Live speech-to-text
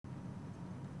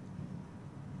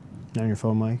On your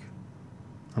phone, Mike?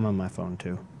 I'm on my phone,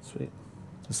 too. Sweet.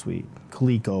 It's a sweet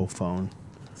Coleco phone.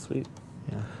 Sweet.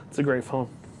 Yeah. It's a great phone.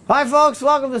 Hi, folks.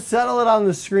 Welcome to Settle It on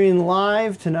the Screen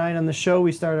Live. Tonight on the show,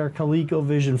 we start our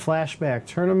ColecoVision Flashback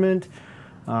Tournament.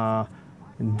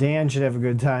 Dan should have a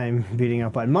good time beating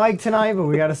up on Mike tonight, but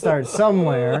we got to start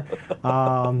somewhere.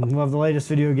 We'll have the latest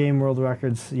video game world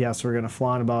records. Yes, we're going to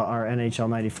flaunt about our NHL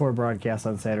 94 broadcast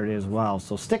on Saturday as well,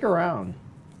 so stick around.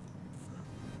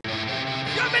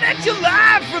 Coming at you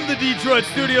live from the Detroit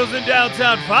studios in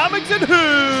downtown Farmington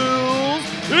Hills,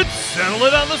 it's Settle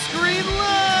It on the Screen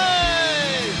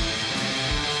Live!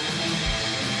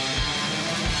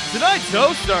 Tonight's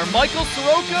hosts are Michael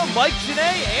Soroka, Mike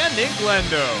Janae, and Nick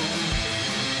Glendo.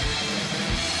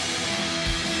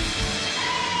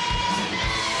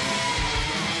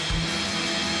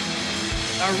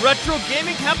 Our retro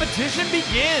gaming competition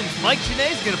begins. Mike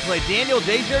Janae is going to play Daniel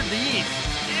Desjardins.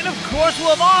 And of course,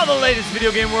 we'll have all the latest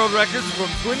video game world records from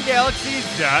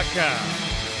TwinGalaxies.com.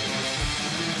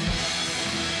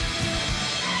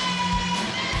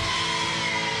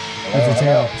 Heads or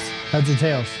tails? Heads or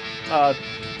tails?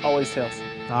 Always tails.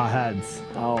 Heads.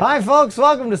 Oh. Hi, folks.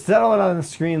 Welcome to Settle It on the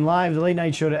Screen Live, the late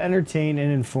night show to entertain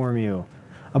and inform you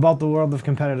about the world of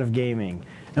competitive gaming.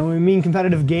 And when we mean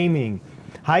competitive gaming,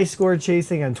 high score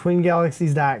chasing on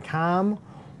TwinGalaxies.com,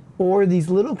 or these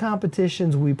little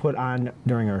competitions we put on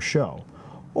during our show,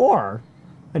 or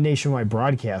a nationwide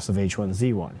broadcast of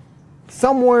H1Z1.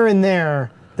 Somewhere in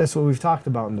there, that's what we've talked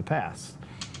about in the past.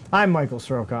 I'm Michael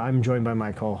Soroka. I'm joined by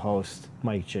my co-host,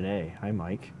 Mike Janae. Hi,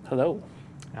 Mike. Hello.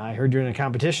 I heard you're in a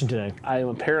competition today. I am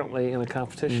apparently in a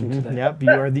competition today. Yep,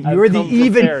 you are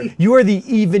the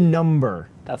even number.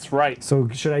 That's right. So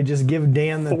should I just give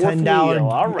Dan the Fourth $10 wheel,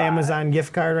 all right. Amazon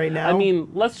gift card right now? I mean,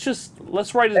 let's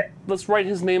write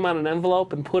his name on an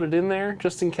envelope and put it in there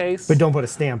just in case. But don't put a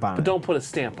stamp on it. But don't put a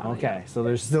stamp on it. Okay, so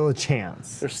there's still a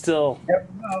chance. There's still. Yep,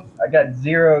 no, I got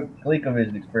zero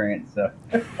ColecoVision experience, so.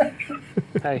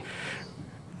 Hey.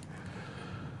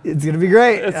 It's gonna be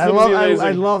great. It's I gonna be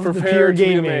love amazing. the Prepare pure to be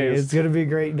gaming. amazed. It's gonna be a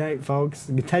great night, folks.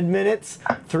 10 minutes,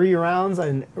 3 rounds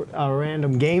on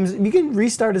random games. You can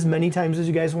restart as many times as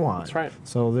you guys want. That's right.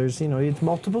 So there's it's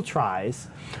multiple tries.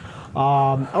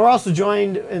 We're also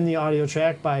joined in the audio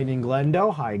track by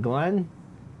Glendo. Hi, Glenn.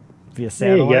 Via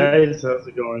satellite. Hey guys, how's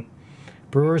it going?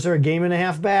 Brewers are a game and a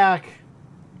half back.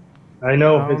 I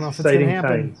know, I don't know it's if it's going to exciting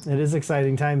happen. times. It is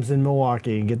exciting times in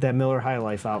Milwaukee. Get that Miller High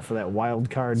Life out for that wild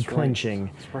card That's right.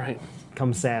 clinching That's right.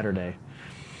 come Saturday.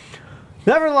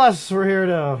 Nevertheless, we're here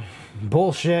to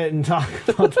bullshit and talk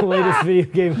about the latest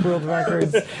video game world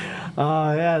records.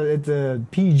 Yeah, it's a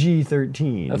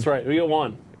PG-13. That's right. We got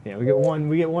one. Yeah, we get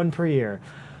one per year.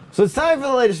 So it's time for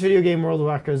the latest video game world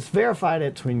records verified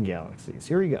at Twin Galaxies.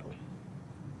 Here we go.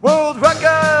 World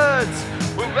records!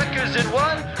 World records in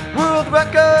one! World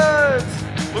records!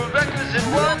 World records in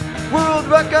one! World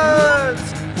records!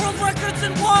 World records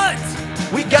in what?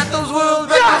 We got those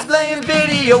world records playing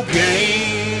video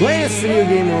games! Latest video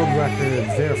game world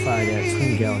records verified at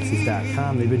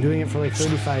TwinGalaxies.com. They've been doing it for like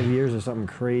 35 years or something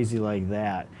crazy like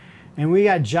that. And we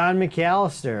got John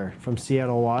McAllister from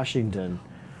Seattle, Washington.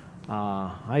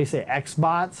 How do you say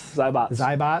Xbots? Zybots.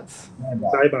 Zybots?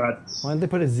 Cybots. Why didn't they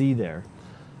put a Z there?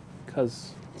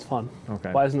 Because it's fun.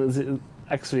 Okay. Why isn't it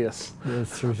Exvius?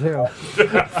 That's true too.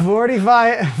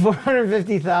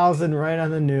 450,000 right on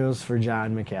the news for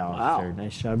John McAllister. Wow.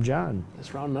 Nice job, John.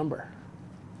 This round number.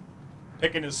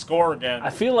 Picking his score again.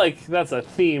 I feel like that's a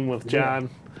theme with John.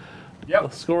 The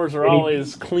Yep. scores are And he-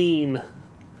 always clean,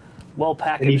 well And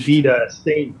he packaged.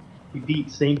 beat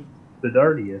Saint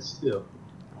Bedardius too.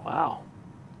 Wow.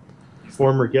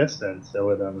 Former guest on Sell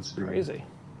It on the Screen. Crazy.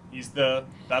 He's the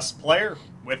best player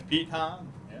with Pete Hahn.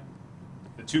 Yeah.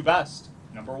 The two best.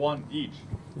 Number one each.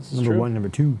 This is Number true. 1, number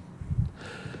 2.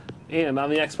 And on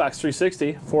the Xbox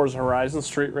 360, Forza Horizon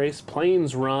Street Race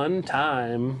Plains Run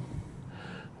time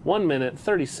 1 minute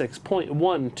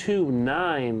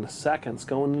 36.129 seconds,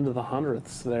 going into the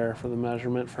hundredths there for the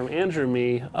measurement from Andrew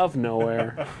Me of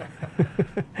Nowhere.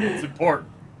 It's important.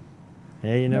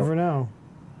 Yeah, you never know.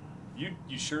 You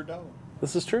sure don't.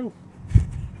 This is true.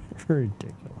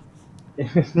 Ridiculous.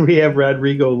 We have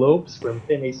Rodrigo Lopes from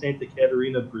Pene Santa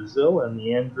Catarina, Brazil, on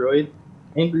the Android.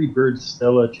 Angry Birds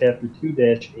Stella Chapter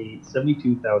 2-8,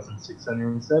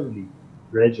 72,670.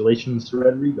 Congratulations to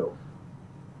Rodrigo.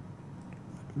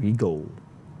 We go.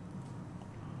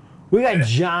 We got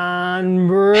John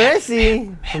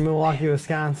Brissy from Milwaukee,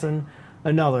 Wisconsin.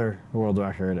 Another world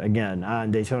record, again,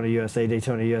 on Daytona USA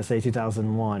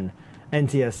 2001.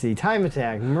 NTSC Time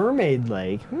Attack, Mermaid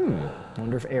Lake.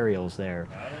 Wonder if Ariel's there.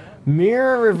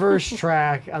 Mirror reverse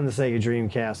track on the Sega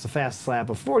Dreamcast. A fast slap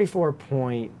of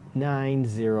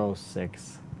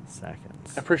 44.906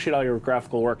 seconds. I appreciate all your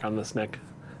graphical work on this, Nick.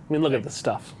 I mean, look at this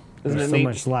stuff. Isn't There's it so neat?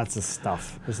 much, lots of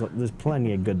stuff. There's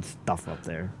plenty of good stuff up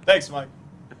there. Thanks, Mike.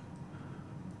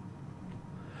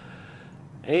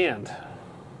 And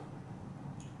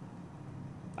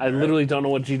I literally don't know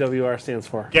what GWR stands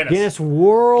for. Guinness. Guinness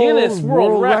World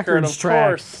Record, Records of track.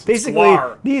 course. Basically,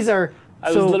 Guar. these are.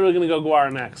 I so, was literally going to go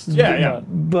Guar next. Yeah.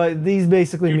 But these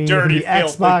basically You mean it can dirty, be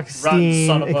filthy, Xbox, rotten Steam.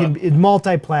 son of It a- can be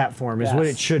multi-platform is what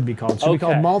Yes. it should be called. It should be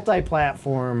called Okay.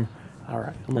 multi-platform. All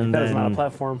right. I'm like, And that is not a then-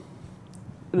 platform.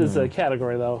 It is a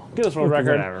category, though. Guinness World Okay,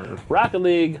 Record. whatever. Rocket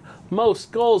League.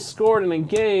 Most goals scored in a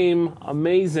game.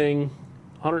 Amazing.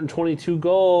 122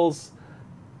 goals.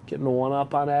 Getting one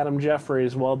up on Adam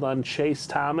Jeffries. Well done, Chase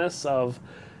Thomas of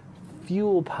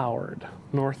Fuel Powered,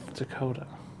 North Dakota.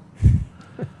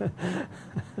 A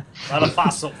lot of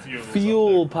fossil fuels. up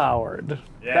Fuel Powered.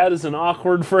 Yeah. That is an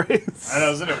awkward phrase. there. I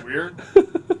know, isn't it weird?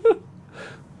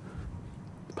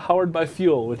 Powered by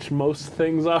fuel, which most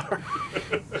things are.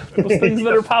 Most things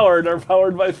that are powered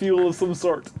by fuel of some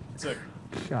sort. It's a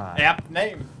God. apt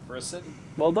name for a city.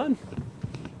 Well done.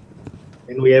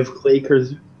 And we have Clay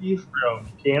Krzyzewski from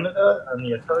Canada on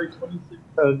the Atari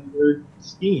 2600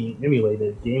 skiing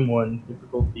emulated Game 1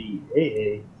 difficulty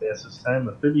AA, fastest time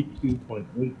of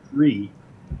 32.83,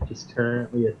 which is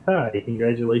currently a tie.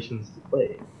 Congratulations to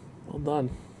Clay. Well done.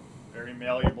 Very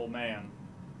malleable man.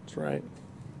 That's right.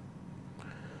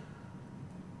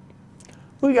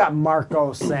 We got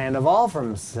Marco Sandoval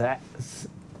from Santa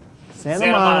Santa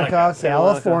Monica, Monica.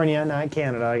 California, not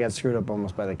Canada. I got screwed up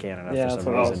almost by the Canada Yeah, for that's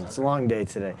some what I reason. was- It's a long day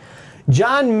today.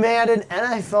 John Madden,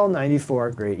 NFL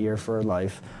 94, great year for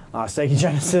life. Sega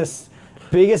Genesis,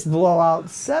 biggest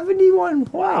blowout, 71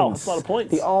 points. Wow, that's a lot of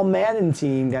points. The All Madden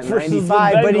team got Versus the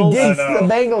 95, but he Bengals. did. I know.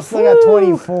 The Bengals still got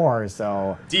 24,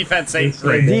 so Defense ain't It's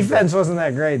great. like- defense wasn't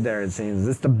that great there. It seems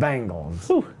it's the Bengals.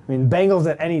 Whew. I mean, Bengals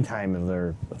at any time of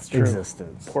their true.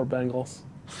 existence. Poor Bengals.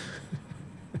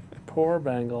 Poor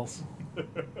Bengals.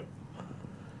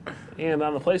 And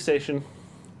on the PlayStation,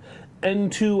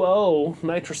 N2O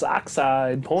nitrous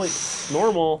oxide points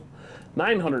normal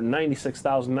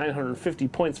 996,950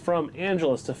 points from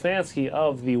Angela Stefanski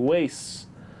of the wastes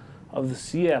of the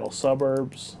Seattle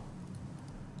suburbs.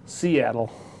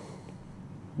 Seattle.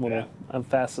 Little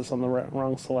emphasis on the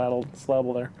wrong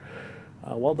syllable there.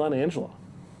 Well done, Angela.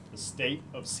 The state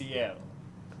of Seattle.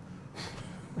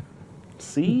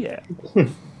 Seattle.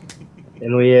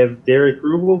 And we have Derek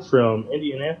Rubel from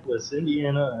Indianapolis,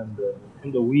 Indiana on the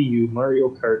Nintendo Wii U Mario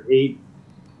Kart 8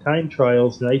 Time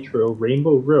Trials Nitro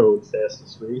Rainbow Road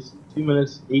fastest race in 2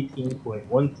 minutes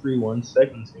 18.131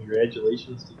 seconds.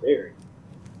 Congratulations to Derek.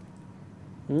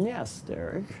 Yes,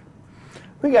 Derek.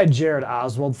 We got Jared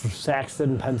Oswald from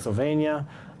Saxton, Pennsylvania.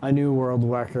 A new world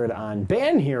record on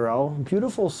Band Hero,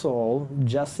 Beautiful Soul,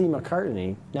 Jesse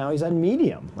McCartney. Now he's on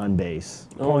medium on bass.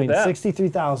 Oh, look at that.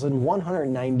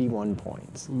 63,191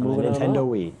 points on the Moving on Nintendo up.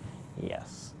 Wii.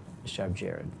 Yes. Good job,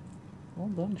 Jared. Well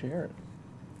done, Jared.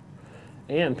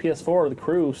 And PS4, The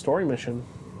Crew story mission.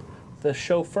 The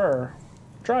chauffeur,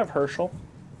 drive Herschel.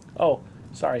 Oh,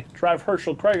 sorry, drive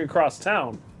Herschel Craig across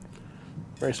town.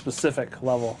 Very specific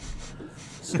level.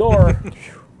 Score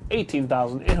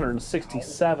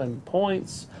 18,867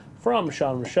 points from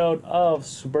Sean Michaud of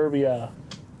Suburbia,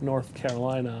 North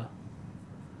Carolina.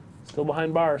 Still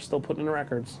behind bars, still putting in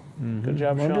records. Good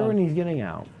job, Wonder Sean. when he's getting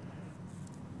out.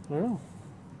 I don't know.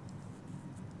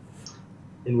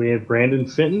 And we have Brandon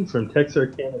Fenton from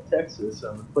Texarkana, Texas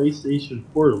on the PlayStation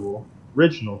Portable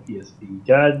Original PSP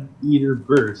God Eater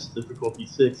Burst, difficulty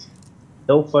 6,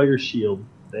 Hellfire Shield,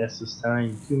 fastest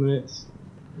time 2 minutes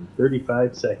and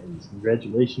 35 seconds.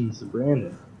 Congratulations to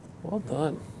Brandon. Well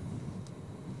done.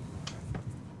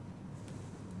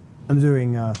 I'm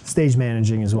doing stage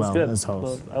managing as well That's good. as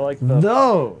host. I like the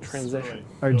Those transition.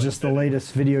 are just the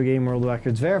latest video game world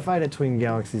records verified at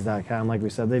twingalaxies.com. Like we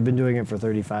said, they've been doing it for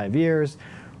 35 years.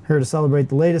 Here to celebrate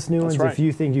the latest new ones. right. If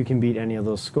you think you can beat any of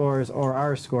those scores or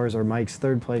our scores or Mike's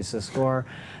third place score,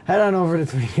 head on over to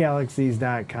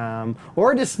twingalaxies.com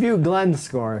or dispute Glenn's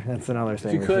score. That's another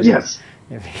thing. you could. Yes.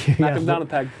 Knock him down a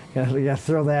peg. You got to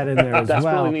throw that in there as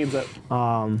Desperately well. needs it.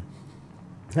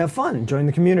 Have fun. Join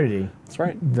the community. That's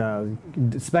right.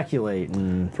 Speculate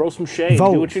and Throw some shade.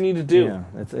 vote. Do what you need to do. Yeah,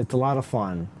 it's a lot of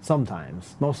fun.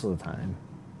 Sometimes. Most of the time.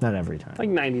 Not every time. Like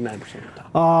 99% of the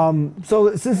time.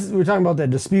 So since we're talking about that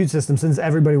dispute system, since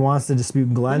everybody wants to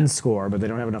dispute Glenn's score, but they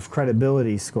don't have enough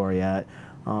credibility score yet,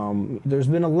 there's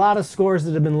been a lot of scores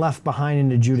that have been left behind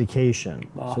in adjudication.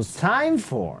 So it's time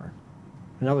for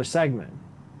another segment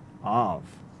of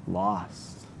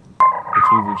Lost the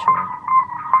TV show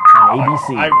on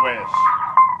ABC. I wish.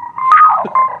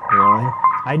 Really?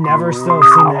 I never still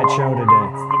seen that show today.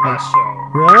 The best show.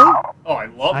 Really? Oh, I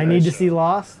love I that need to show. see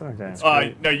Lost.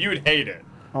 Okay. No, you'd hate it.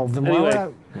 Oh, then why would I?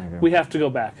 Anyway, Okay. we have to go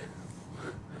back.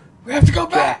 We have to go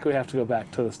back. Jack, we have to go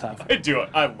back to this topic. I do it.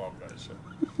 I love that show.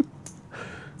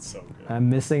 It's so good. I'm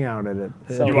missing out at it.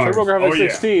 So, You are. TurboGrafx Oh, yeah.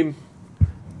 16,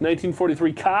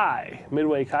 1943 Kai,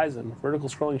 Midway Kaizen, vertical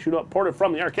scrolling shoot up, ported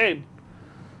from the arcade.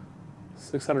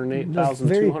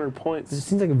 608,200 It points.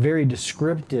 seems like a very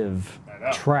descriptive I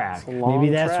know. track. It's a long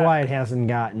Maybe that's track. why it hasn't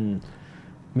gotten.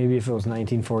 Maybe if it was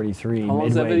 1943. How long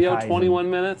is that Midway video? Kaizen. 21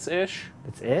 minutes ish?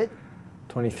 That's it?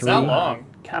 23? It's not long.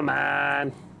 Come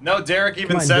on. No, Derek even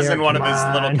Come on, says Derek, in one of come his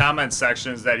little on. comment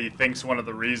sections that he thinks one of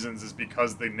the reasons is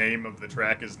because the name of the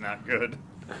track is not good.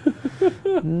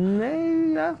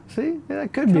 No, see,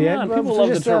 that could Come be on. it. People So love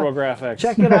the just, TurboGrafx.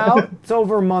 Check it out. It's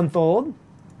over a month old,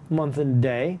 month and a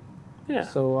day. Yeah.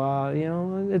 So you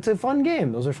know, it's a fun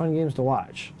game. Those are fun games to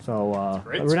watch. So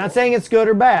great we're not score. saying it's good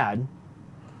or bad,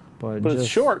 but But it's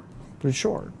just- short. But it's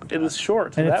short. It is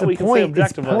short. And that it's a we can say point. It's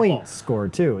objectively. point score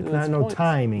too. It's And not it's no points.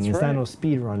 timing. That's It's not right. no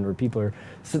speed run where people are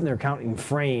sitting there counting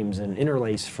frames and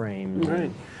interlace frames, Right.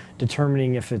 and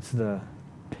determining if it's the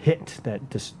hit that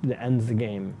that ends the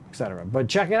game, etc. But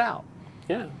check it out.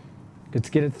 Yeah.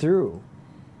 Let's get it through.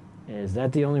 Is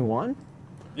that the only one?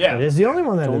 Yeah. It is the only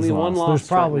one that There's is only one lost. There's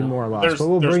lost right probably now. more lost, There's- but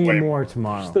we'll there's bring you way more more.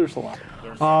 tomorrow. There's a lot.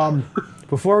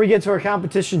 Before we get to our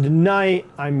competition tonight,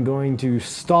 I'm going to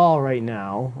stall right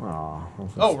now.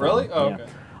 Oh, really? Oh, Yeah. okay.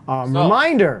 Um,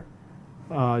 Reminder,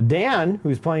 Dan,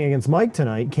 who's playing against Mike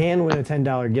tonight, can win a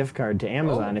 $10 gift card to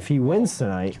Amazon. If he wins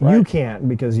tonight, you can't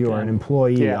because you are an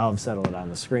employee Yeah. of Settle It on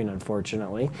the Screen,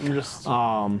 unfortunately. I'm just, But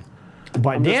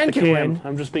I'm Dan just the can can. win.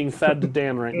 I'm just being fed to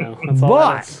Dan right now. That's all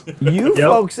that is. But you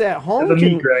folks at home The can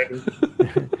meat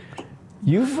grinding.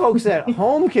 You folks at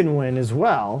home can win as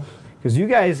well, because you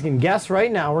guys can guess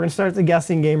right now. We're going to start the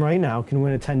guessing game right now. Can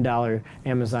win a $10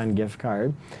 Amazon gift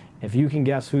card. If you can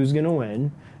guess who's going to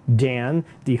win, Dan,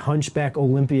 the Hunchback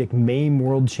Olympic Mame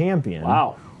World Champion.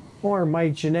 Wow. Or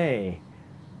Mike Janae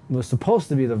was supposed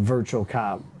to be the Virtual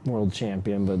Cop World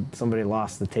Champion, but somebody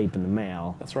lost the tape in the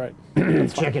mail. That's right.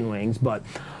 Chicken wings, but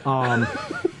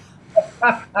You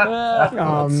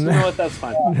know what? That's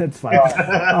fine. that's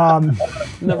fine.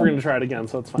 Never going to try it again,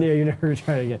 so it's fine. Yeah, you never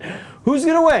try it again. Who's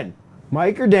gonna win,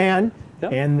 Mike or Dan?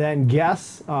 Yep. And then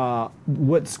guess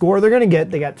what score they're gonna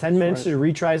get. They got 10 minutes right. to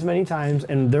retry as many times,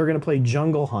 and they're gonna play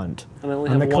Jungle Hunt And I only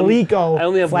on the have one, Coleco I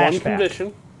only have one flashback.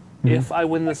 condition. If I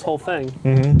win this whole thing,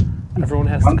 everyone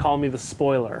has to call me the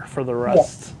spoiler for the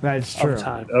rest That's true. of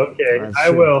time. Okay, That's I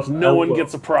true. will. No I one will.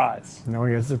 gets a prize. No one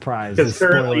gets surprised. Because They spoil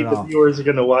currently it the all. viewers are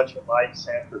going to watch a live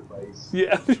sacrifice.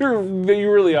 Yeah,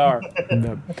 you really are.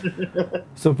 Yep.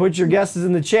 So put your guesses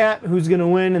in the chat. Who's gonna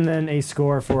win, and then a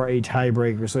score for a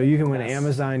tiebreaker. So you can win an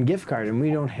Amazon gift card, and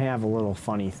we don't have a little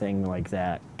funny thing like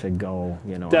that to go,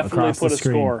 Definitely across put the a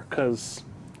screen. score, because,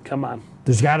 come on.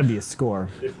 There's got to be a score.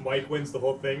 If Mike wins the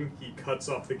whole thing, he cuts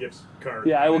off the gift card.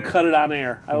 Yeah, I will cut it on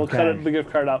air. I will cut Okay. the gift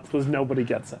card out because nobody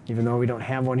gets it. Even though we don't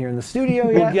have one here in the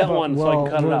studio yet. get but one so I can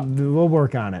cut it out. We'll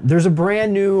work on it. There's a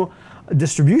brand new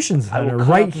distribution I will center cut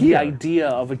right out the here. idea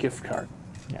of a gift card.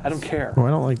 I don't care. Oh, I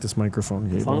don't like this microphone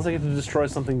cable. As long as I get to destroy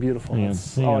something beautiful,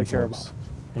 that's all I care about.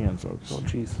 Hang on, folks. Oh,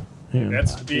 jeez.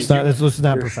 That's to be. It's not, it's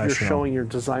not You're professional. showing your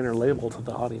designer label to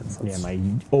the audience. Yeah, That's- my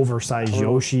oversized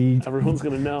Yoshi, Everyone's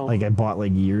going to know. like I bought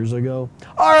like years ago.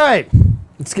 All right,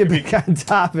 let's get back on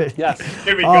topic. yes.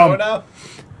 Can we go now?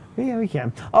 Yeah, we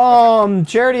can.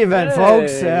 Charity event, Hey.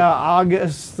 folks.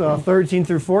 August 13th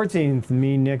through 14th.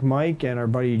 Me, Nick, Mike, and our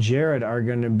buddy Jared are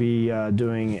going to be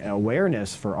doing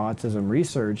awareness for autism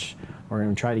research. We're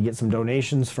going to try to get some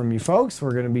donations from you folks.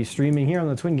 We're going to be streaming here on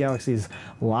the Twin Galaxies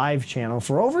live channel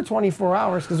for over 24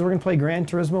 hours because we're going to play Gran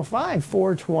Turismo 5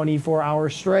 for 24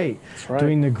 hours straight. That's right.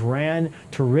 Doing the Gran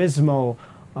Turismo,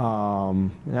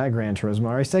 not Gran Turismo,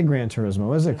 I said Gran Turismo.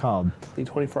 What is it called? The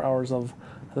 24 hours of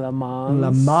Le Mans.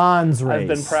 Le Mans race. I've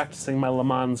been practicing my Le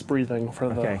Mans breathing for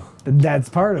the... Okay, that's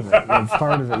part of it. That's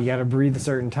part of it. You got to breathe a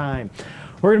certain time.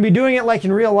 We're going to be doing it like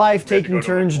in real life, taking go to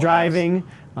turns class. driving,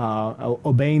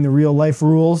 obeying the real life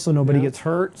rules so nobody Yeah. gets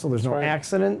hurt, so there's no right.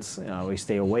 accidents. We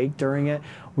stay awake during it.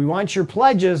 We want your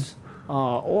pledges,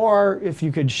 or if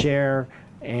you could share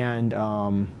and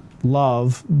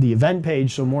love the event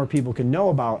page so more people can know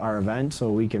about our event so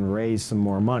we can raise some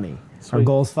more money. Our Sweet.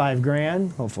 goal is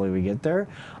 $5,000. Hopefully we get there.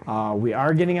 We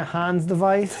are getting a Hans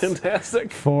device Fantastic.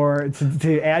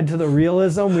 to add to the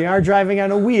realism. We are driving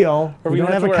on a wheel. Are We don't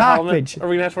gonna have to a wear cockpit. helmet? Are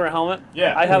we going to have to wear a helmet?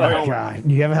 Yeah. I have a Oh, helmet.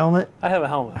 God, you have a helmet? I have a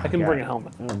helmet. I can God. bring a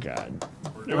helmet. Oh God.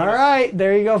 We're Doing All it. right,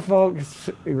 there you go, folks.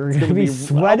 We're gonna be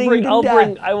sweating to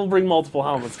death. I will bring multiple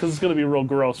helmets because it's going to be real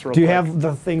gross. Do you have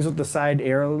the things with the side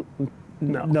arrow?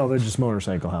 No. They're just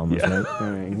motorcycle helmets, right?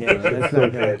 All right, yeah, that's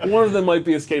not good. One of them might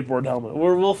be a skateboard helmet.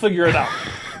 We'll figure it out.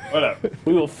 Whatever.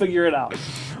 We will figure it out.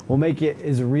 We'll make it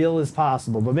as real as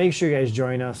possible, but make sure you guys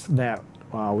join us that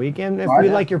weekend if Why we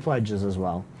not? like your pledges as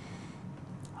well.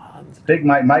 Pig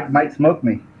might smoke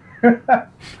me.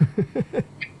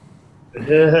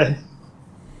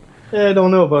 I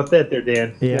don't know about that there,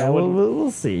 Dan. Yeah, I wouldn't-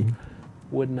 we'll see.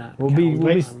 Would not. We'll be- count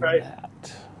we'll be- on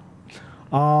that.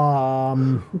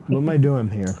 What am I doing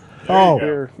here? There you Oh, go.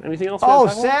 Here, anything else? oh, we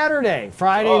gotta talk about? Saturday,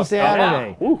 Friday Oh, and Saturday.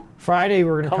 Yeah. Woo. Friday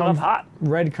we're gonna Coming come up hot.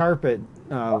 red carpet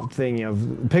thing of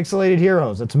Pixelated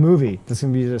Heroes. It's a movie. This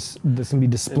gonna be this gonna be In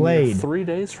displayed. 3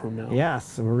 days from now.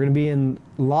 Yes, we're gonna be in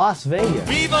Las Vegas.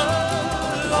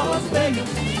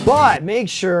 But make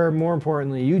sure, more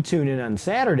importantly, you tune in on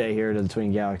Saturday here to the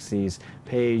Twin Galaxies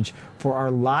page for our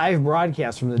live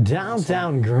broadcast from the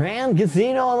downtown Grand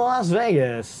Casino in Las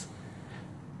Vegas.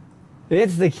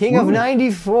 It's the King of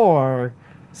 94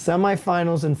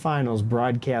 semifinals and finals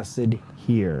broadcasted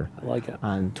here I like it.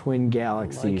 on Twin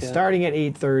Galaxies, Like it. starting at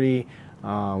 8:30.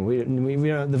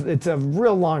 We it's a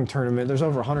real long tournament. There's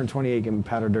over 128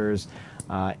 competitors.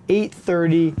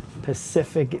 8:30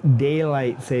 Pacific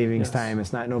Daylight Savings Yes. Time.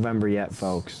 It's not November yet,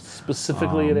 folks.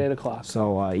 Specifically at 8 o'clock.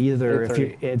 So either if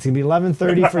 8:30. it's gonna be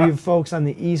 11:30 for you folks on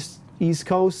the East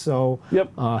Coast. So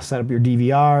Yep. set up your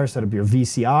DVR, set up your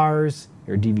VCRs,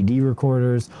 your DVD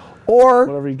recorders, or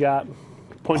Whatever you got.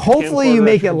 Point your hopefully camcorder you at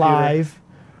make your it computer. live.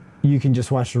 You can just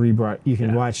watch the rebroad. You can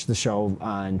Yeah. watch the show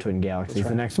on Twin Galaxies the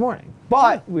right. next morning.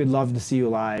 But we'd love to see you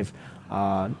live.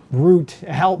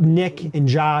 Help Nick and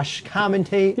Josh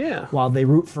commentate Yeah. while they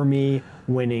root for me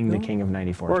winning the King of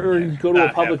 94. Or you go to a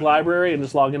Not public happening. library and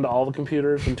just log into all the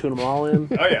computers and tune them all in.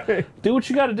 Oh yeah. Do what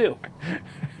you got to do.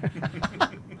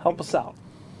 Help us out.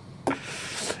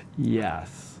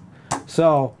 Yes.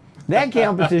 So that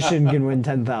competition can win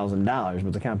 $10,000,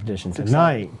 but the competition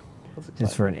tonight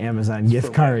is for an Amazon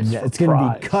gift card. It's going to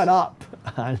be prize. cut up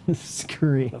on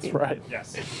screen. That's right.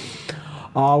 Yes.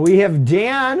 We have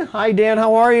Dan. Hi, Dan.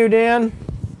 How are you, Dan?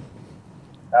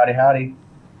 Howdy.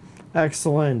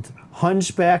 Excellent.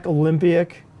 Hunchback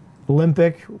Olympic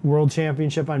World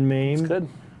Championship on MAME Good.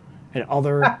 and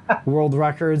other world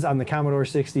records on the Commodore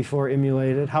 64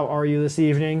 emulated. How are you this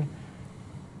evening?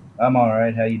 I'm all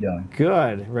right. How you doing?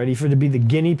 Good. Ready to be the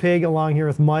guinea pig along here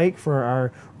with Mike for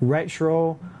our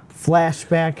retro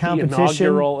flashback competition.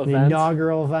 inaugural event.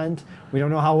 Inaugural event. We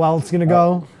don't know how well it's going to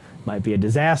go. Might be a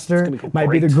disaster. gonna go Might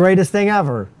be the great. greatest thing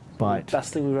ever. But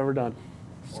Best thing we've ever done.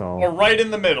 Or so right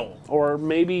in the middle. Or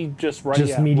maybe just right.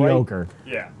 just yeah, mediocre.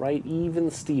 Yeah. Right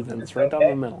even Stevens, right down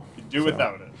the middle. You do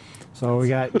without it. So we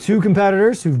got two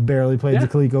competitors who've barely played Yeah. the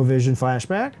ColecoVision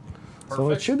flashback. So it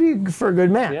Perfect. should be for a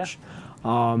good match.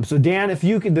 So Dan, if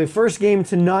you could, the first game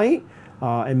tonight,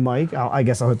 and Mike, I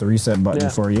guess I'll hit the reset button Yeah.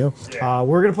 for you. Yeah.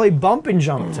 We're gonna play Bump and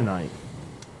Jump tonight.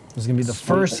 This is gonna be the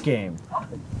first game.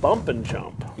 Bump and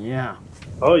jump. Yeah.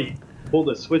 Oh, you pulled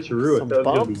a switcheroo. I Some thought it was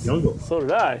going to be bumps. jungle. So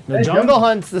did I. The Hey, Jungle Jungle.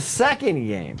 Hunt's the second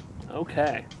game.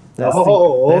 Okay. That's,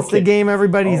 Oh, that's the okay. game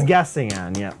everybody's guessing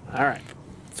on. Yeah. All right.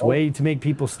 It's a way to make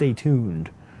people stay tuned.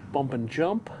 Bump and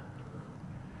jump.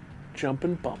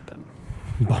 Jumping, bumping.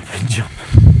 Bump and jump.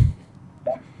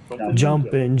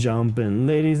 Jumping.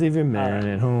 Ladies, leave your man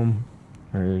at home.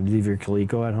 Or leave your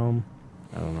Coleco at home.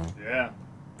 I don't know. Yeah.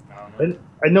 I don't know. And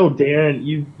I know, Dan,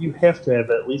 you have to have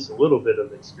at least a little bit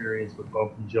of experience with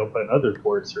bump and jump on other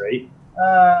ports, right?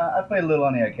 I played a little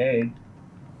on the arcade.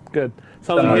 Good.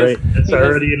 Sounds All like right, that's he has-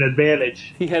 already an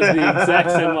advantage. he has the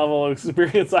exact same level of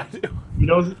experience I do. You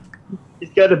know, he's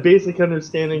got a basic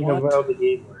understanding of What? how the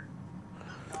game works.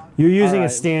 You're using a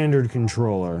Alright. standard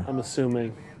controller. I'm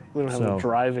assuming we don't have So- a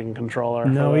driving controller.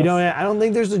 No, for we this. don't. I don't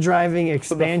think there's a driving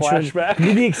expansion. flashback? You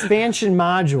need the expansion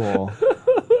module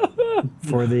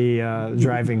for the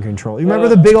driving control. You remember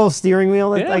the big old steering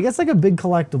wheel? That, Yeah. I guess like a big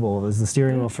collectible is the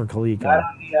steering wheel for Coleco. Not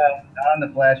on the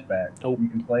flashback. Nope. You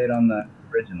can play it on the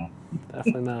original.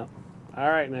 Definitely not. All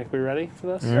right, Nick, we ready for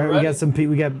this? All right, we got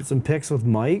some picks with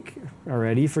Mike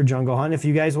already for Jungle Hunt. If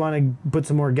you guys want to put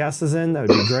some more guesses in, that would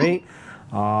be great.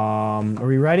 Are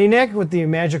we ready, Nick, with the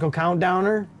magical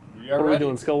countdowner? We What are are we ready.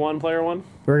 doing? Skill 1, player 1?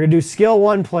 We're gonna do skill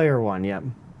 1, player 1. Yep.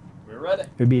 We're ready. It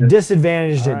would be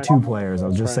disadvantaged All at right. 2 players.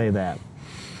 I'll just say that.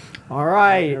 All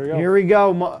right, here we go. here we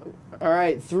go. All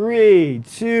right, 3,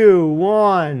 2,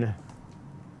 1.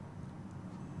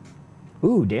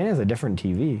 Ooh, Dan has a different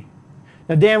TV.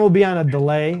 Now Dan will be on a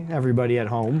delay. Everybody at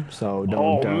home, so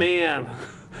don't. Oh, man.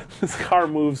 This car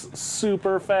moves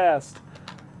super fast.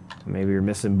 Maybe you're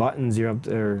missing buttons. You're up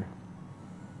there.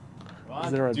 Come on,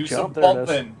 Is there a do jump? some There it is.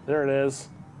 bumping. There it is.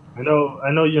 I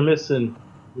know you're missing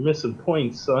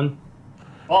points, son.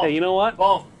 Bump. Hey, you know what?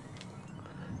 Bump.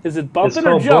 Is it It's bumping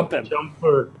or called jumping? Jump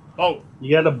or Oh,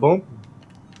 you gotta bump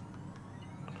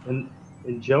and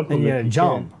jump. And them you if gotta can.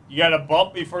 jump. you gotta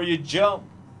bump before you jump.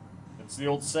 That's the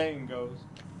old saying goes.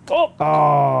 Oh,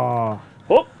 Oh,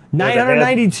 oh.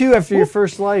 992 after your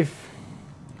first life.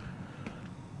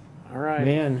 All right.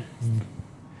 Man,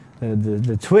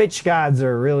 the Twitch gods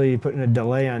are really putting a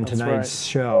delay on That's tonight's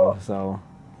show. So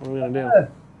What are we going to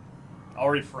do? I'll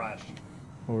refresh.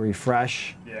 we'll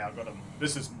refresh. Yeah, I'll go to.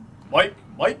 This is Mike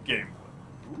gameplay.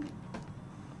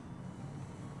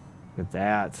 Look at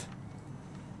that.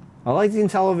 I like the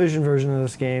Intellivision version of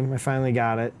this game. I finally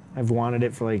got it. I've wanted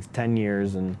it for like 10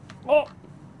 years and Oh,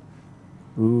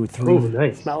 ooh, Oh, three.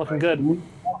 nice. it's not looking good. You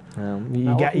Not got looking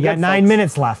you got good, 9 folks.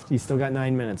 minutes left. You still got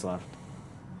 9 minutes left.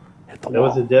 Hit the That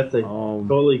was wall. a death that Oh.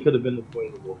 totally could have been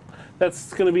avoidable.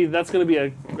 That's gonna be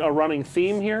a running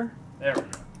theme here. There we go.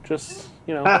 Just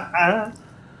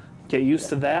get used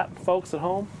to that, folks at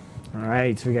home. All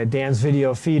right, so we got Dan's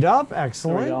video feed up. There we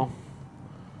Excellent. go.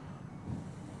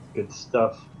 Good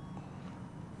stuff.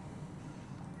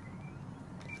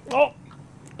 Oh,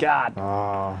 God.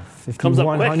 Oh, Comes up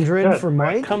quick. 5100 for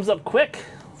Mike. Comes up quick.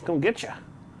 It's gonna get you.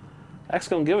 X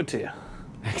gonna give it to you.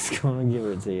 X gonna give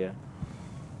it to you.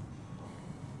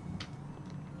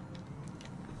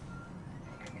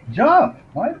 Jump!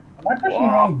 What? Am I pushing the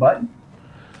wrong button?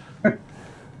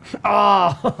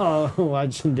 Oh,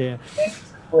 watching Dan.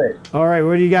 Quit. All right,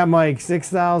 what do you got, Mike?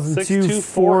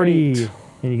 6,240. 6248.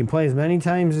 And you can play as many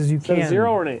times as you Is that can. a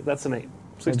 0 or an 8? That's an 8.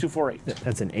 6248.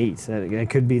 That's an 8. That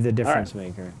could be the difference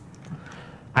maker.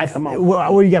 Come on. What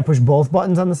do you got? Push both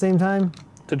buttons on the same time?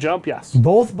 To jump, yes.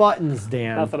 Both buttons,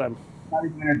 Dan. Not that I'm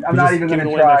I'm not even giving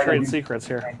going to away my try. trade secrets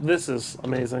here. This is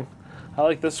amazing. I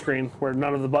like this screen where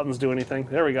none of the buttons do anything.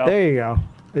 There we go. There you go.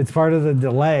 It's part of the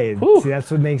delay. Whew. See, that's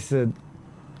what makes it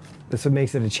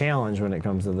a challenge when it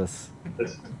comes to this.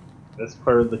 That's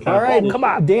part of the All right, come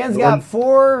on. Dan's got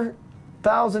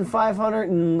 4,500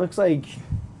 and looks like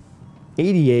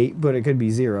 88, but it could be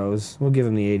zeros. We'll give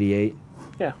him the 88.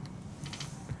 Yeah.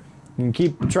 You can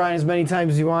keep trying as many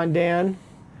times as you want, Dan.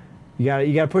 You got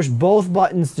to push both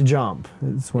buttons to jump.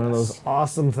 It's one of those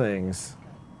awesome things.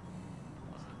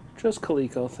 Just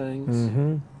Coleco things.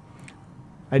 Mm-hmm.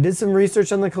 I did some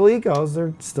research on the Colecos.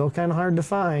 They're still kind of hard to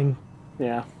find,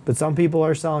 Yeah. but some people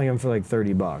are selling them for like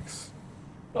 $30.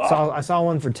 I saw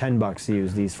one for $10 to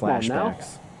use these on now.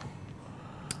 flashbacks.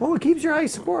 Oh, it keeps your high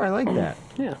score. I like that.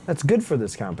 Yeah. That's good for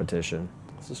this competition.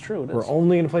 This is true. It is. We're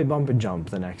only going to play bump and jump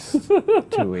the next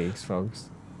 2 weeks, folks.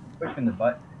 Pushing the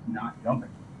button, not jumping.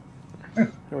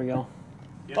 There we go.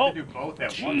 You have to do both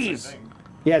at once, I jeez. think.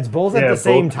 Yeah, it's both at Yeah, the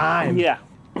same both. time. Yeah.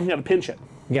 You gotta pinch it.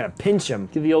 You got to pinch them.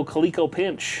 Give the old Coleco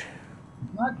pinch.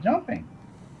 Not jumping. You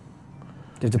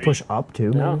have to push up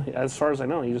too. No, maybe? as far as I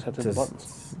know, you just have to hit the Just-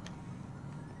 buttons.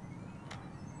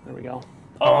 There we go.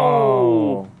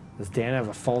 Oh. Does Dan have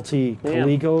a faulty Man.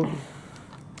 Coleco?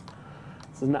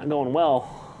 This is not going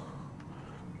well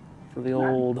for the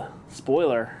old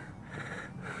spoiler.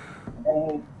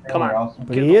 Oh, Come on. Awesome.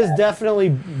 But he is definitely,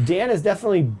 Dan is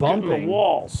definitely Hitting the bumping.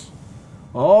 walls.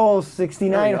 Oh,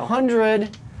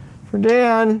 6,900 for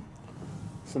Dan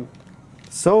Some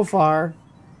so far.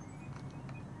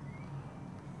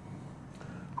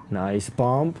 Nice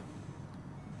bump.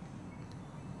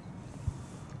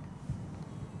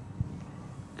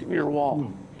 give me your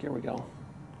wall. Here we go.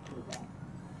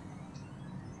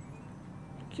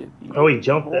 Get you. Oh, he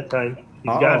jumped that time. He's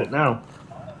got Uh-oh. it now.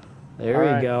 There All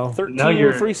you right. go. 13 Now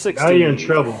you're 360. now you're in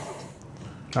trouble.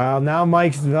 Now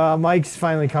Mike's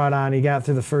finally caught on. He got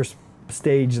through the first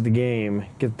stage of the game.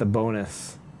 Get the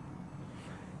bonus.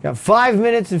 Got 5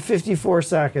 minutes and 54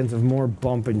 seconds of more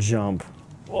bump and jump.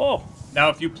 Whoa. Now,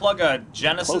 if you plug a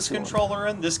Genesis Close one. controller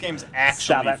in, this game's Stop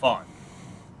actually it. fun.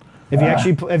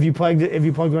 Have you plugged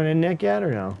one in, Nick, yet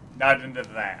or no? Not into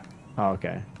that. Oh,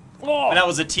 okay. Oh. When I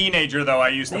was a teenager, though, I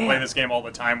used to play this game all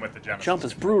the time with the Genesis. Jump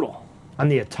is brutal. On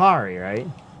the Atari, right?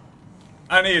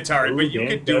 On the Atari, but you Ooh,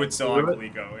 could do Dan, it still on do it.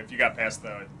 Coleco if you got past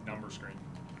the number screen.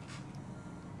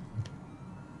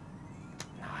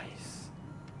 Nice.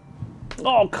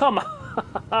 Oh, come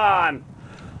on.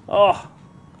 Oh.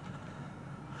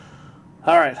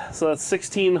 All right, so that's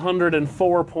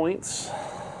 1,604 points.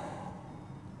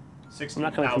 I'm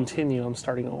not going to 16,000. continue. I'm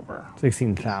starting over.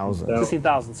 16,000. So-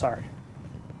 16,000, sorry.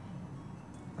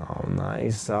 Oh,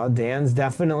 nice. Dan's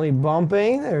definitely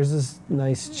bumping. There's this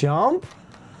nice jump.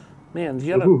 Man,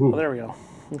 you gotta. Ooh. Oh, there we go.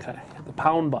 Okay, the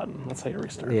pound button. That's how you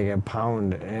restart. You get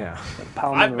pound. Yeah.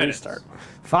 Pound 5 and minutes. restart.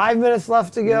 5 minutes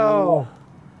left to go.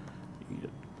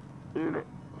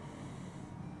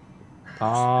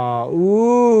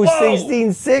 Ooh,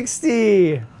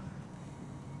 1660.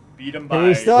 Beat him And by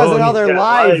he still has Oh, another he's got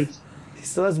live. lives. He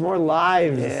still has more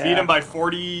lives. Yeah. beat him by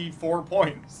 44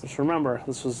 points. Just remember,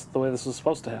 this was the way this was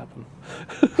supposed to happen.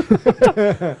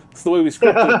 It's the way we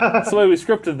scripted. It's the way we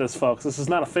scripted this, folks. This is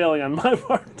not a failing on my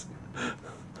part.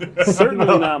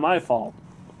 Certainly not my fault.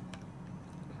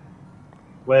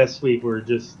 Last week we were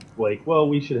just like, well,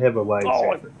 we should have a live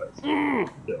Oh, sacrifice. So,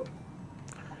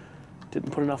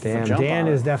 Didn't put enough Damn, for jump Dan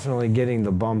on is it. definitely getting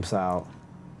the bumps out.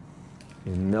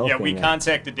 He's milking Yeah, we it.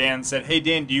 contacted Dan and said, hey,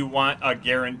 Dan, do you want a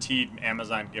guaranteed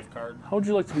Amazon gift card? How would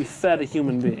you like to be fed a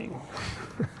human being?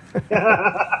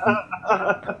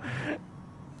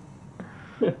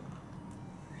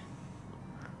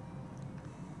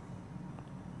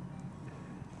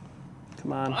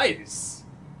 Come on. Nice.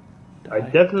 I Die,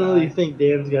 definitely die. think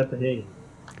Dan's got the hang.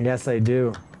 Yes, I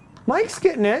do. Mike's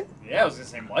getting it. Yeah, I was going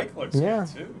to say Mike looks Yeah.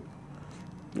 good, too.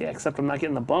 Yeah, except I'm not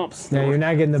getting the bumps. No, you're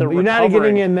not getting the. They're You're not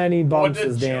recovering. getting in many bumps What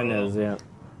a as Dan joke. is. Yeah.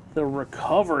 They're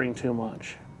recovering too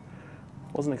much.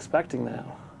 Wasn't expecting that.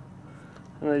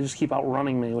 And they just keep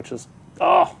outrunning me, which is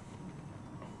not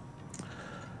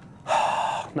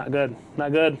good.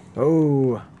 Not good.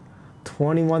 Oh,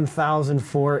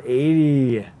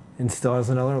 21,480, and still has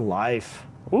another life.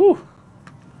 Woo. I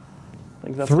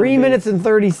think that's 3 gonna be- minutes and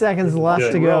 30 seconds left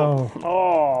Good. to go.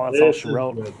 Oh, that's all This she is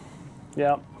wrote. good.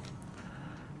 Yep.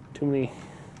 Too many.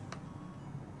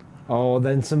 Oh,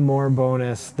 then some more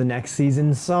bonus. The next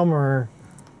season, summer.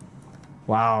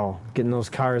 Wow, getting those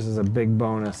cars is a big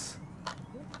bonus.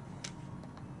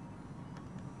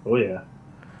 Oh, yeah.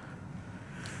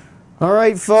 All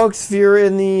right, folks, if you're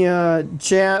in the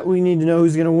chat, we need to know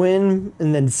who's going to win.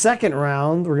 And then second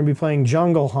round, we're going to be playing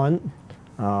Jungle Hunt.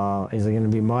 Is it going to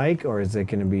be Mike or is it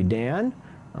going to be Dan?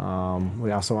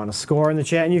 We also want to score in the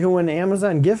chat, and you can win an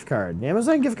Amazon gift card. The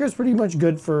Amazon gift card is pretty much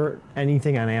good for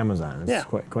anything on Amazon. It's Yeah.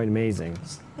 quite amazing.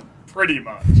 Pretty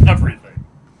much. Everything.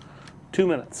 2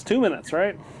 minutes. 2 minutes,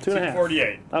 right? 2.5.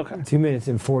 2:48. Okay. 2 minutes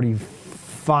and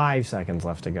 45 seconds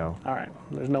left to go. All right.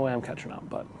 There's no way I'm catching up,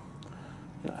 but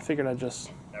I figured I'd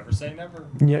just. Never say never.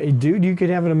 Yeah, dude, you could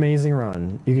have an amazing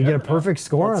run. You could get a Never know. perfect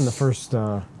score on the Let's- first.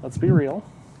 Let's be real.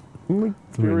 You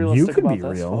Be realistic could about be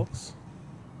this, real. folks.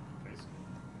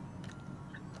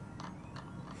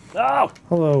 Oh!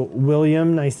 Hello,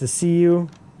 William. Nice to see you.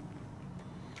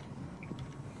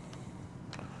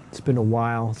 It's been a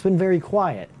while. It's been very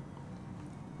quiet.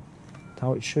 That's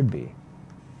how it should be.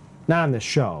 Not on the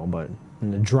show, but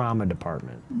in the drama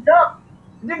department. Stop!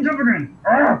 Didn't jump again.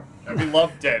 Ah! And we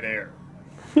love dead air.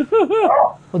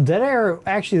 Well, Dead Air,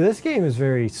 actually, this game is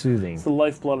very soothing. It's the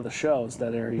lifeblood of the show, is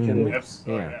that air. You kidding me? Yes.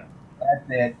 Oh, Yeah. yeah. That's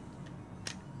it.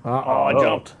 Oh, I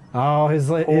jumped. Oh, he Nice.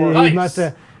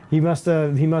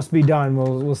 must be done.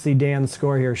 We'll see Dan's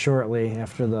score here shortly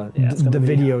after the Yeah, it's gonna be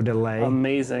video delay.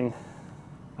 Amazing.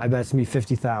 I bet it's gonna be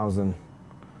 50,000.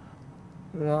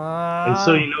 And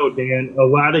so you know, Dan, a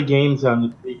lot of games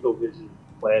on the ColecoVision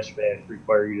flashback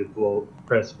require you to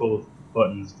press both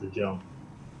buttons to jump.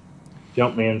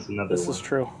 Jumpman's another This one. is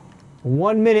true.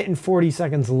 1 minute and 40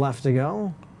 seconds left to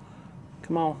go.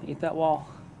 Come on, eat that wall.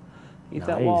 Eat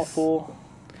that wall, Nice. fool.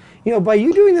 You know, by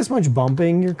you doing this much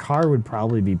bumping, your car would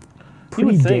probably be You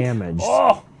pretty would think. damaged.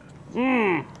 Oh!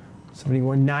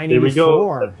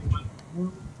 71,984.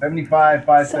 75,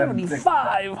 576.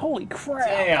 75! Holy crap!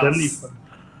 Damn. 75.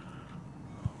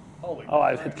 Holy Oh,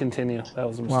 I've crap. hit continue. That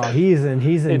was a mistake. Wow, he's in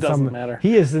It doesn't some matter.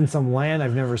 he is in some land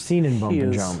I've never seen in bump He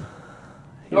and is. jump.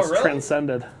 He's Oh, really?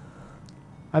 transcended.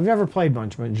 I've never played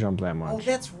bump and jump that much. Oh,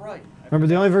 that's right. Remember,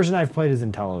 the only version I've played is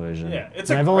in television. Yeah, it's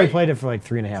and a I've only great- played it for like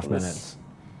 3.5 this- minutes.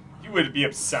 You would be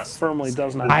obsessed. with Firmly this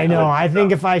does game. not. I know. I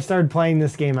think No. if I started playing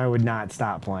this game, I would not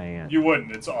stop playing it. You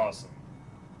wouldn't. It's awesome.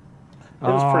 It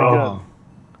was pretty Oh.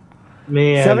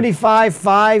 Man, 75,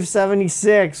 5,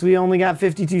 76. We only got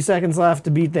 52 seconds left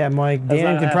to beat that, Mike. Has Dan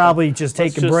not could happened. probably just take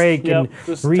Let's a just- break yep, and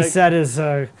just reset his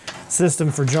system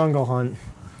for Jungle Hunt.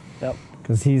 Yep.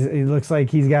 Because he looks like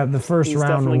he's got the first He's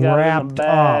round definitely got it in wrapped the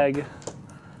up. bag.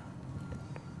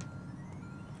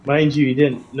 mind you, he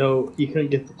didn't know he couldn't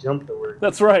get the jump to work.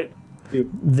 That's right.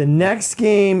 The next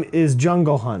game is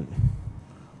Jungle Hunt.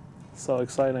 So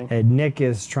exciting. And Nick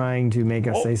is trying to make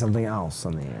us Oh. say something else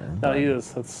on the air. No, he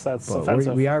is. That's But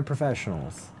offensive. we are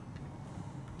professionals.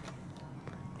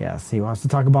 Yes, he wants to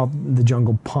talk about the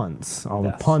jungle punts, all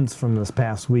Yes. the punts from this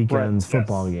past weekend's Yes.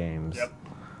 football games. Yep.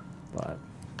 But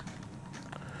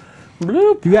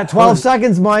Bloop. you got 12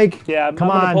 seconds, Mike. Yeah,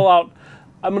 Come I'm on. gonna pull out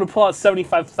I'm gonna pull out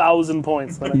 75,000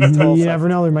 points. The next You 12 never seconds.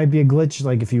 know. There might be a glitch,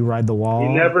 like if you ride the wall. You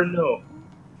never know.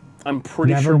 I'm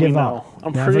pretty Never sure we give know. up.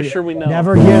 I'm Never- pretty sure we know.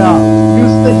 Never get up.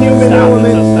 Use the human Stop,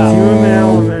 element. stop. Human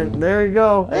element. There you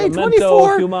go. Hey, Elemento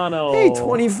 24. humano. Hey,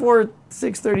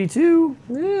 24,632.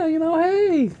 Yeah, you know,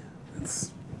 hey.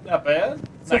 Not bad.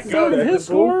 It's Not a third of good. his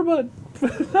score, but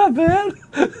not bad.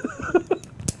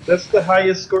 That's the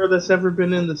highest score that's ever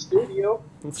been in the studio.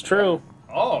 It's true.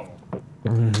 Oh.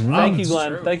 Thank you, It's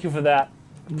Glenn. true. Thank you for that.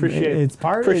 Appreciate It's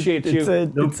part. Appreciate it's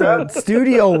you. It's a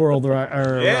studio world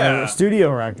or Yeah.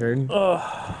 studio record. So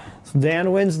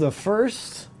Dan wins the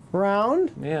first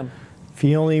round. Man,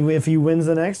 If he wins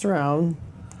the next round,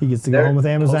 he gets to go There- home with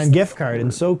Amazon gift card,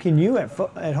 and so can you at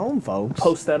home, folks.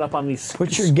 post that up on these.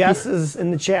 Put your guesses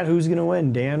in the chat. Who's gonna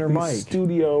win, Dan or Mike?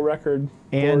 Studio record.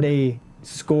 And board. a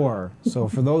score. So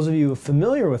for those of you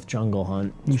familiar with Jungle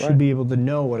Hunt, you should right. be able to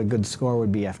know what a good score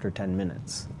would be after 10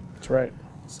 minutes. That's right.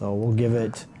 So we'll give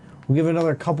it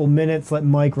another couple minutes. Let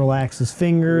Mike relax his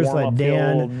fingers. Warm let up the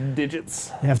Dan old digits.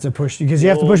 have to push because you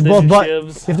have to old push both digit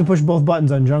buttons. shivs. You have to push both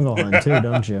buttons on Jungle Hunt too,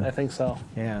 don't you? I think so.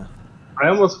 Yeah. I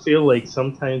almost feel like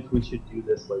sometimes we should do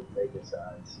this like Vegas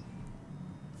odds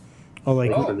Oh,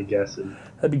 like for the guesses.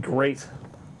 That'd be great.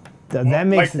 that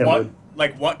makes like it. what?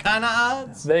 Like what kind of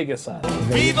odds? Vegas on.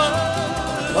 Vegas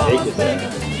odds.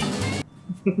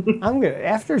 I'm gonna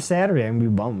after Saturday. I'm gonna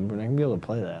be bummed, but I can be able to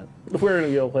play that. We're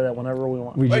gonna be able to play that whenever we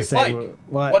want. We Wait, just say Mike,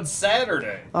 what? What's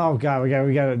Saturday? Oh God, we got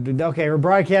to. Okay, we're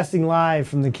broadcasting live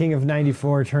from the King of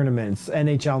 '94 tournaments,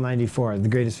 NHL '94, the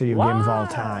greatest video game of all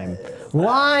time,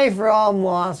 live from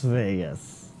Las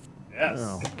Vegas. Yes.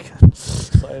 Oh,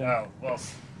 Oh, well,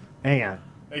 hang on.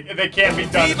 they can't be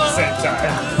done at the same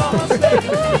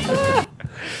time.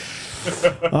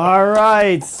 All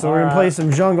right, so we're gonna play Alright.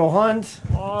 some Jungle Hunt.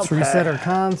 Let's Okay. reset our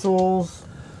consoles,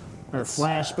 our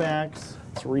flashbacks.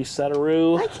 Let's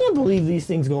reset-a-roo. I can't believe these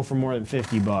things go for more than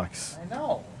 $50. I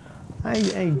know. I I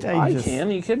just can.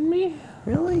 You kidding me?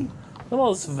 really. Look at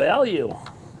all this value.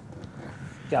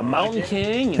 Got Mountain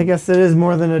King. I And guess it is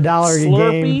more than $1 a game.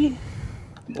 Slurpee.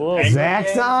 Whoa. Hey.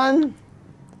 Zaxxon?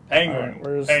 Penguin. Alright,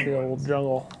 where's Penguin. the old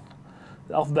jungle?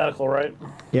 Alphabetical, right?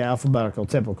 Yeah, alphabetical,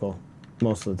 typical,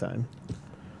 most of the time.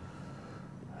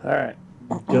 All right.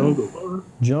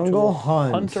 Jungle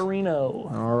Hunt. Hunterino.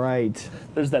 All right.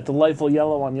 There's that delightful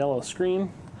yellow on yellow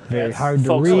screen. Very Yes. hard to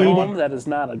Folks at read. home, that is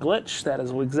not a glitch. That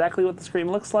is exactly what the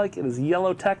screen looks like. It is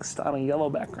yellow text on a yellow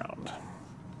background.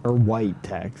 Or white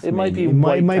text. It might maybe. be It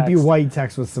white might be text. white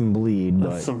text with some bleed,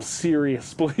 but Some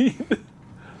serious bleed.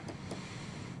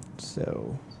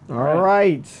 so. All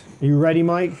right. Are you ready,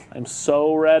 Mike? I'm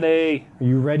so ready. Are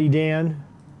you ready, Dan?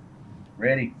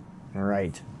 Ready. All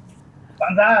right.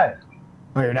 Banzai.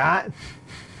 Oh, you're not?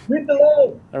 Hit the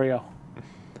low. There we go. All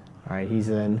right, he's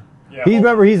in. Yeah,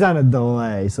 Remember, he's on a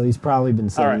delay, so he's probably been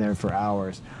sitting right. there for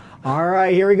hours. All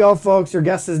right, here we go, folks. Your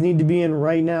guesses need to be in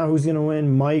right now. Who's going to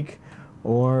win, Mike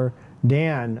or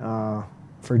Dan,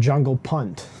 for Jungle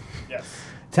Punt? Yes.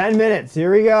 10 minutes.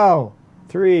 Here we go.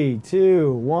 3,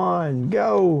 2, 1,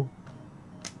 go.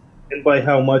 And by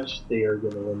how much they are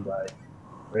going to win by,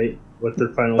 right? What their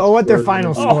final Oh, what their score is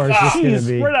final gonna score be. is just going to Jeez,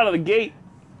 be. right out of the gate.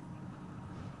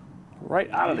 Right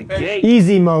out of the gate.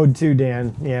 Easy mode, too,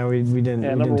 Dan. Yeah, we didn't, Yeah,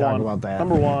 we number didn't talk one. about that.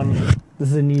 Number one. This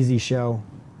is an easy show.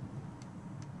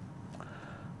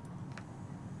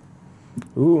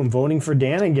 Ooh, I'm voting for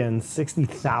Dan again.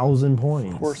 60,000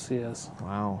 points. Of course he is.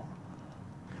 Wow.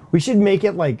 We should make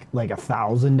it like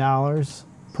 $1,000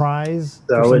 prize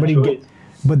for Solid somebody choice.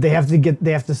 but they have to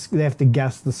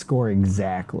guess the score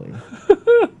exactly.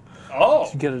 Oh,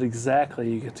 To get it exactly,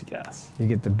 you get to guess. You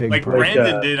get the big like prize.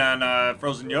 Brandon did on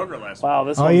Frozen Yogurt last Wow,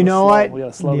 this Oh, one's you a know slow. what? We got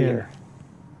a slow Yeah. here.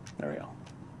 There we go.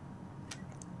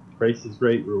 Price is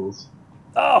Right rules.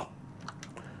 Oh!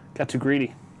 Got too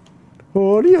greedy.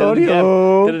 Howdy, Did it howdy, again.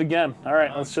 ho. Did it again. All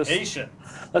right, let's just Patient.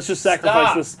 sacrifice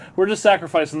Stop. this. We're just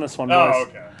sacrificing this one, boys. Oh,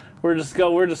 okay. We're just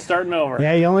starting over.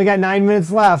 Yeah, you only got 9 minutes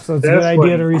left, so it's a good That's idea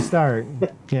funny. to restart.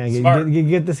 Yeah, Smart.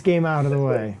 get this game out of the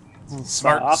way.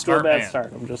 Smart, Off to a smart bad man.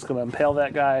 start. I'm just gonna impale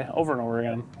that guy over and over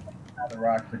again. How the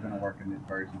rocks are going to work in this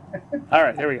version. All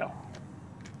right, here we go.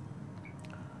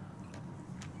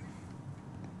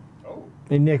 Oh,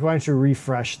 Hey, Nick, why don't you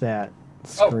refresh that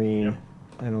Oh, screen? yep.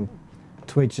 I don't.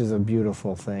 Twitch is a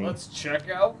beautiful thing. let's check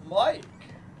out Mike.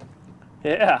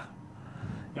 Yeah.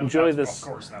 No, Enjoy now it's- this Of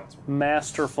course, now it's working.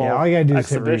 masterful Yeah, all you gotta do is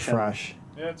hit exhibition. refresh.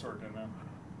 Yeah, it's working now.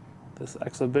 This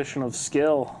exhibition of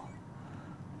skill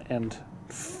and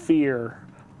fear,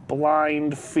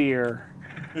 blind fear.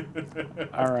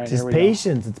 All right, Just here we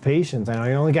patience. It's patience. I know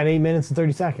you only got 8 minutes and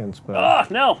 30 seconds, but go. Oh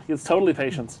no, it's totally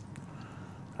patience.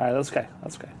 All right, that's okay.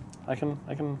 That's okay. I can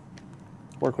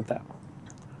Work with that.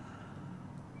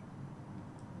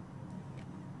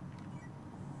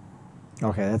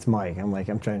 Okay, that's Mike.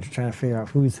 I'm trying to figure out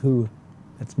who's who.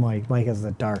 That's Mike. Mike has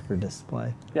the darker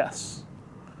display. Yes.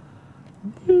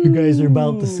 You guys are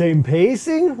about the same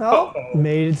pacing. Oh,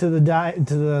 made it to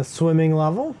the swimming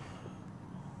level.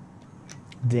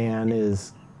 Dan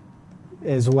is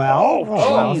as well.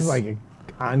 Wow, this is like an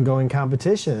ongoing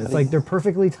competition. It's like they're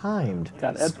perfectly timed.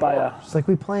 Got ed by a It's like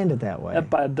we planned it that way.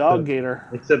 dog gator.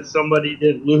 Except somebody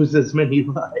didn't lose as many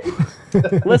lives.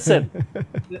 Listen.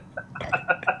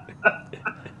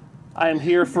 I am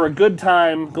here for a good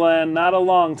time, Glenn, not a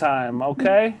long time,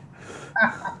 okay?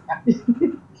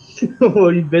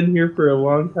 Well, you've been here for a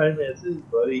long time as is,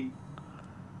 buddy.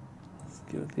 Let's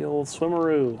give it the old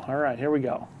swimmeroo. All right, here we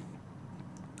go.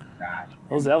 Gosh.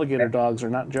 Those alligator dogs are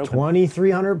not joking.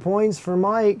 2,300 points for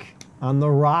Mike on the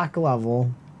rock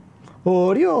level.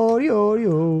 You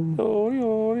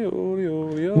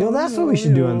know, that's what we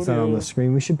should do on Set on the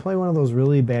Screen. We should play one of those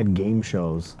really bad game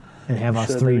shows and have us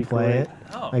Should, three that'd be play great. it.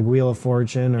 Oh. Like Wheel of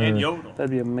Fortune And or Yodel.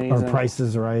 That'd be amazing. Price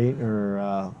is Right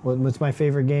or what's my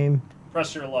favorite game?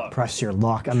 Press your luck. Press Your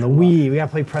Luck on the Wii. We gotta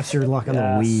play Press Your Luck on the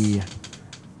Yes. Wii.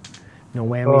 No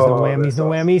whammies, no Oh, whammies, that's no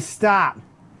whammies. Stop.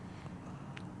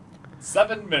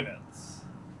 7 minutes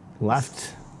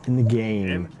Left in the game.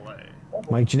 in play.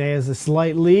 Mike Janae has a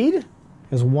slight lead.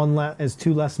 Has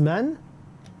two less men.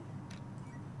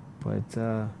 But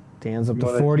Dan's up You to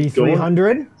wanna keep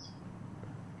 4,300.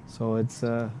 So it's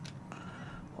a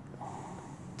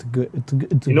good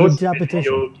You know what's a competition.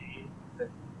 video game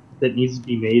that needs to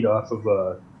be made off of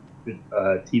a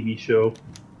TV show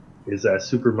is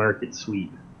Supermarket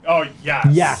Sweep. Oh, yes.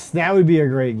 Yes, that would be a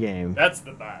great game. That's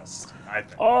the best, I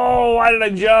think. Oh, why did I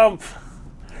jump?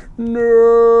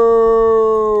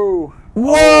 No.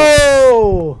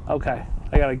 Whoa! Okay,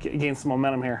 I gotta gain some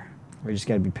momentum here. We just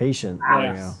gotta be patient. There we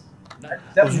go. Yes. That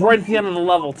It was was right at the end of the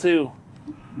level, too.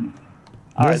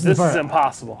 All right, This is this the is part-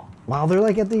 impossible. Wow, they're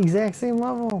like at the exact same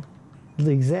level. The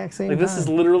exact same Like, this is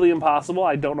time. literally impossible.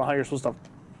 I don't know how you're supposed to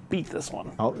beat this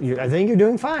one. Oh, I think you're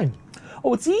doing fine.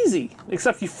 Oh, it's easy,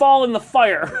 except you fall in the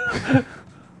fire. You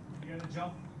gotta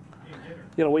jump and get her.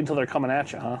 You gotta wait until they're coming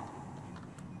at you, huh?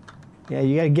 Yeah,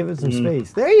 you gotta give it some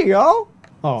space. There you go.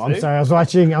 Oh, I'm See? sorry. I was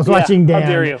watching how Dan.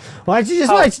 dare you. Why don't you just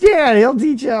How- watch Dan? He'll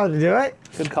teach you how to do it.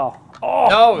 Good call. Oh,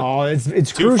 No, Oh, it's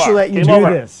Too crucial far. that you game do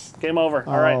over. this. Game over.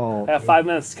 All right, Oh. I have 5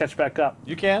 minutes to catch back up.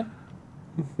 you can.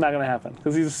 Not gonna happen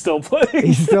because he's still playing.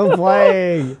 He's still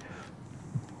playing.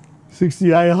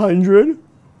 6,900.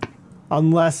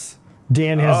 Unless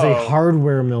Dan has a Oh.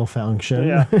 hardware malfunction.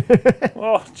 Yeah.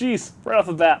 Oh, jeez, right off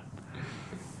the bat.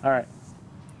 All right.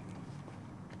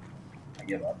 I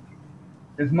give up.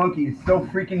 This monkey is so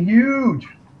freaking huge.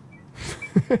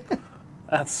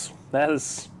 That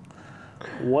is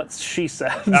what she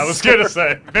said. I was gonna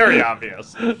say, very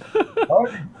obvious.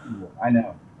 I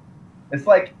know. It's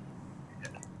like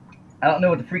I don't know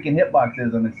what the freaking hitbox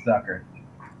is on this sucker.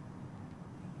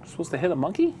 Supposed to hit a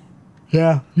monkey?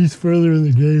 Yeah, he's further in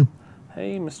the game.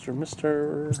 Hey, Mister.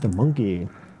 Just a monkey.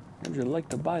 Would you like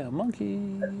to buy a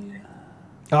monkey?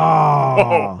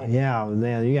 Oh, yeah,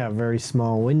 man, you got a very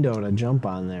small window to jump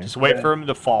on there. Just wait for him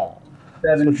to fall. So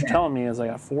what 7 you're telling me is I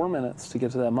got 4 minutes to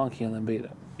get to that monkey and then beat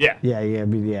it. Yeah.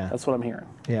 Yeah. That's what I'm hearing.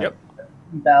 Yeah. Yep.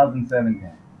 2017.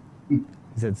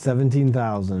 He's at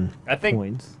 17,000 I think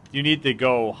points. you need to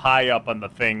go high up on the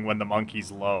thing when the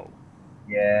monkey's low.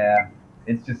 Yeah,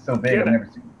 it's just so big. Get I've it. never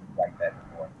seen it like that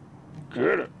before.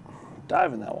 Get it.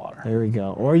 Dive in that water. There we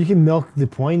go. Or you can milk the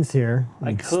points here I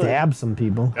and could. stab some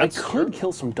people. I That's could true.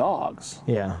 kill some dogs.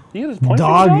 Yeah. You get his point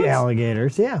Dog for the dogs?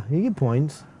 alligators. Yeah, you get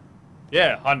points.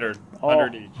 Yeah, 100. Oh.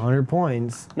 100 each. 100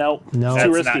 points. Nope. No. It's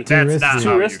too That's risky. not, that's Too not risky. how Too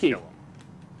you risky. kill him.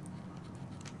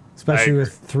 Especially I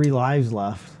with 3 lives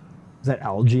left. Is that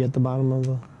algae at the bottom of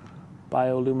the...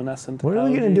 Bioluminescent. What are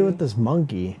we going to do algae. with this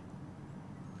monkey?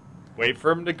 Wait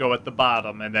for him to go at the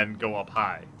bottom and then go up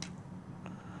high.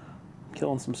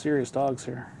 Killing some serious dogs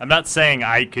here. I'm not saying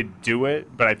I could do it,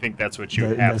 but I think that's what you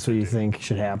have That's to what you do. think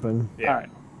should happen. Yeah. All right.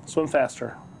 Swim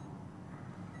faster.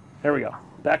 There we go.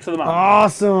 Back to the mountain.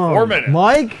 Awesome. 4 minutes.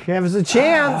 Mike, have us a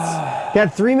chance.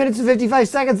 Got 3 minutes and 55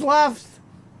 seconds left.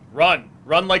 Run.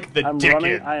 Run like the I'm Dickens.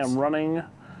 running. I am running.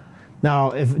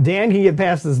 Now, if Dan can get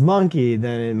past this monkey,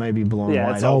 then it might be blown Yeah,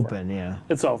 wide it's over. open. Yeah.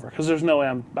 It's over because there's no way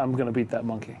I'm going to beat that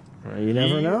monkey. You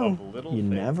never Ye know. of little You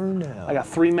faith. never know. I got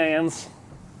 3 mans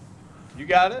You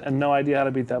got it? and no idea how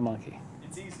to beat that monkey.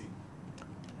 It's easy.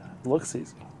 Looks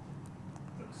easy.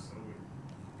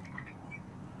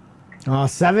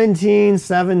 17,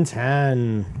 7,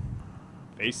 10.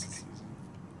 Face season.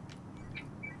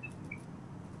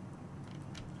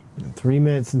 3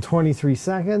 minutes and 23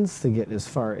 seconds to get as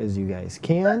far as you guys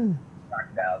can.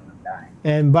 2009.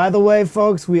 And by the way,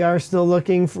 folks, we are still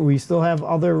we still have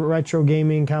other retro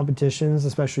gaming competitions,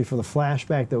 especially for the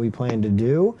flashback that we plan to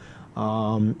do.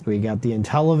 We got the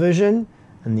Intellivision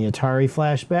and the Atari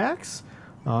flashbacks.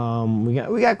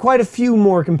 We got quite a few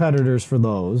more competitors for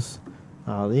those.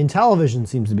 The Intellivision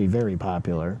seems to be very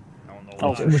popular,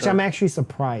 Oh, for which sure. I'm actually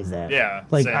surprised at. Yeah,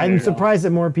 like same I'm here. surprised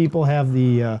that more people have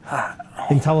the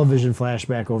Intellivision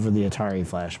flashback over the Atari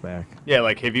flashback. Yeah,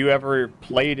 like, have you ever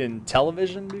played in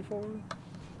television before?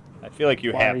 I feel like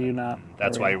you Why have. are you not?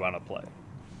 That's There why we you want to play.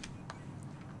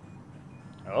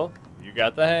 Oh, you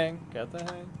got the hang. Got the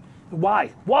hang.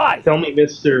 Why? Why? Tell me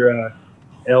Mr.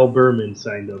 Al Berman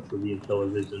signed up for the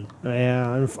Intellivision.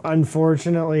 Yeah,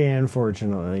 unfortunately and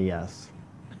fortunately, yes.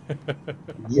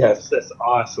 Yes, that's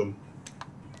awesome.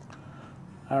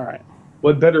 All right.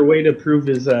 What better way to prove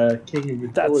his king of the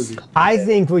That's- television? I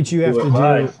think what you have Do to it do.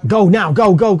 live. Go now.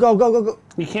 Go. Go.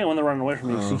 You can't when they're running away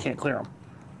from you, so you can't clear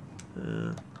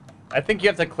them. I think you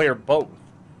have to clear both.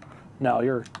 No,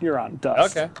 you're on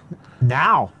dust. Okay.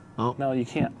 Now. Oh, No, you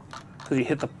can't, because you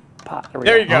hit the pot.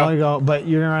 There you go. there you go. But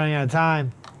you're running out of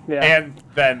time. Yeah. And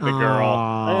then the girl.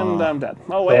 And I'm dead.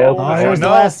 Oh wait, Oh, I here's won. the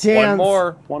last chance. One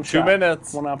more. One 2 shot.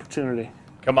 minutes. One opportunity.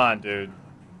 Come on, dude.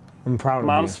 I'm proud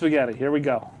Mom of you. spaghetti. Here we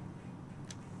go.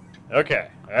 Okay.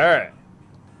 All right.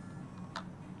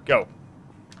 Go.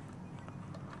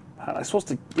 How am I supposed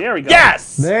to? There we go.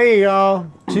 Yes. There you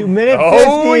go. 2 minutes 50.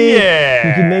 Oh, yeah.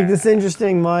 You can make this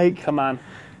interesting, Mike. Come on.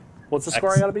 What's the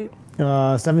score I gotta beat?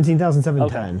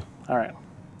 17,710. All right.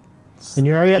 And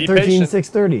you're already at Be patient.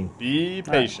 13,630. Be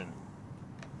patient.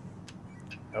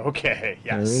 Okay.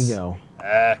 Yes. There you go.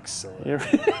 Excellent. Here.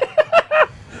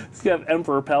 It's got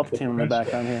Emperor Palpatine in the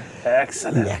background here.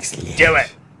 Excellent. Excellent. Do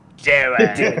it. Do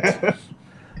it.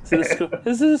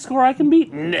 Is this a score I can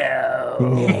beat? No.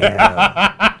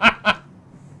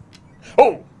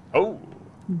 Oh. Oh.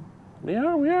 We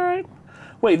are all right.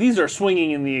 Wait, these are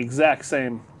swinging in the exact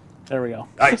same. There we go.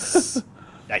 Nice.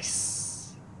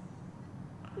 Nice.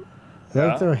 I feel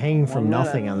like they're hanging from 1 minute.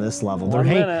 nothing on this level. One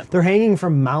They're, minute. they're hanging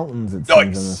from mountains, it seems, Nice.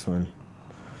 in this one.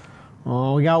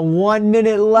 Oh, we got 1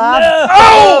 minute left.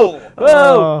 Oh.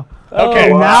 Oh.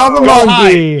 Okay. Oh, now the Go high.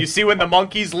 monkey. You see when the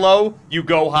monkey's low, you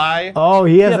go high. Oh,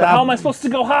 he has Yeah, but how am I up- supposed to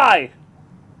go high?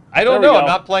 I don't There we know. I'm go.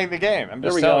 not playing the game. I'm There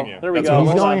just we telling go. you. There we That's go. all. He's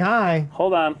Hold going on. high.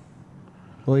 Hold on.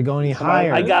 Will he go any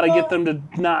higher? I gotta get them to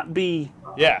not be.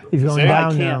 Yeah. He's going See? I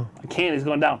down can't. now. I can't. He's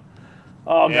going down.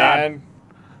 Oh god. And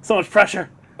So much pressure.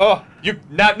 oh, you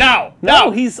not now.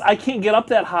 No, I can't get up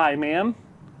that high, man.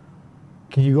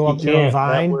 Can you go up He your can't.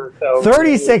 vine? That works out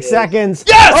 36 really seconds.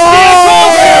 Yes! Oh!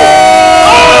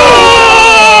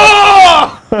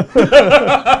 Damn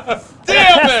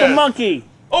That's the it! monkey.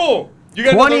 Oh, you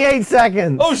got another- 28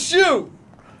 seconds. Oh shoot!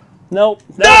 Nope.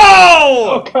 No!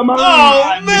 Oh, come on,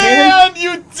 Oh man,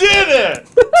 you did it!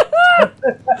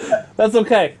 That's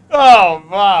okay. Oh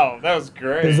wow, that was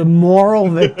great. There's a moral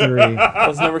victory. I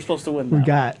was never supposed to win We that.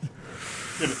 got.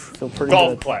 Feel pretty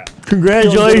Golf good. clap. Feeling good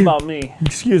Congratulations. about me.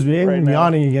 Excuse me, right I'm now.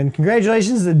 yawning again.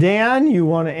 Congratulations to Dan. You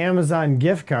won an Amazon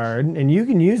gift card, and you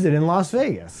can use it in Las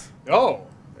Vegas. Oh,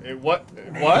 what?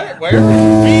 What? Where?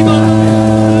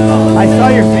 I saw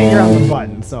your finger on the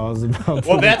button, so I was about to.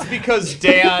 Well, that's because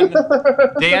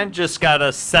Dan just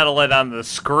gotta settle it on the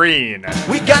screen.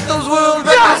 We got those world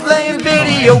records playing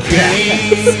video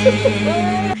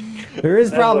games. There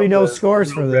is probably no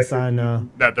scores for this on No,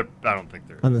 I don't think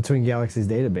there is. on the Twin Galaxies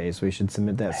database. We should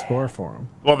submit that score for them.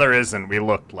 Well, there isn't. We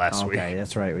looked last Okay, week.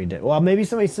 that's right, we did. Well, maybe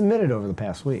somebody submitted over the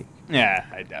past week. Yeah,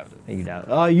 I doubt it. You doubt.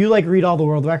 Oh, you like read all the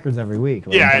world records every week.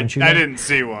 Yeah, I don't you? didn't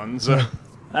see one. So. All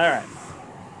right.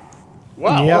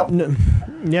 Wow. Yep.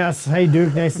 Yes. Hey,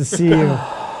 Duke. Nice to see you.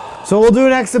 So we'll do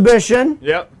an exhibition.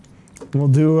 Yep. We'll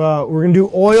do. We're gonna do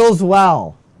Oils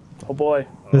Well. Oh boy.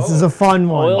 This is a fun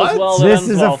one. Oils What? well that This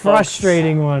ends is well, a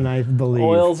frustrating one, I believe.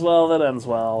 Folks. Oils well that ends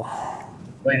well.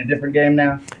 Playing a different game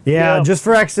now. Yeah, Yep. just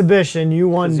for exhibition. You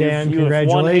won, Dan. You have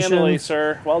won handily, Congratulations.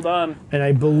 sir. Well done. And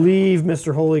I believe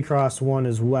Mr. Holy Cross won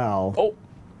as well. Oh,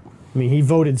 I mean, he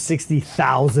voted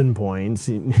 60,000 points,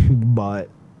 but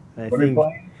I What are you think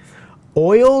playing?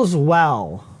 Oils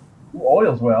Well. Ooh,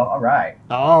 Oils well. All right.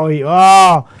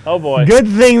 Oh, oh boy. good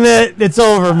thing that it's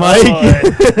over,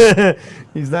 Mike.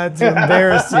 He's not to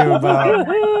embarrass you about.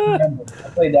 I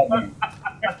played that game.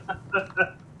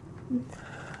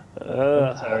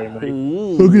 Sorry, Mike.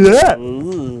 Look at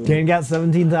that. Dan got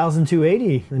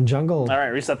 17,280 in Jungle. All right,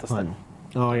 reset this thing.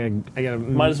 Oh, I gotta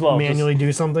Might as well, manually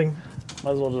do something.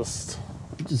 Might as well just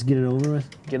Just get it over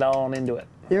with. get on into it.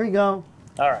 There we go.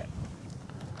 All right.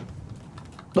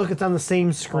 Look, it's on the same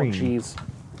Oh, screen. jeez.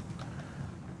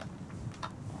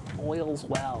 oils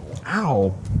well.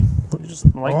 Ow. Just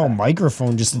like Oh, that.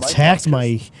 microphone just Like attacked that,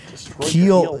 my destroyed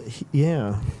your heel.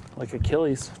 Yeah. like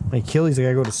Achilles. My Achilles, I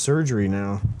gotta go to surgery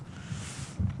now.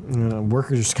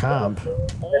 Workers' comp.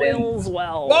 Oils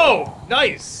well. Whoa!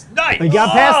 Nice! Nice! I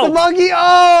got past the monkey.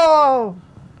 Oh!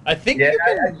 I think Yeah, you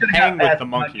I can should've hang got with past the the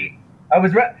monkey. I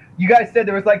was you guys said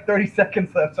there was like 30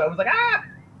 seconds left, so I was like, ah!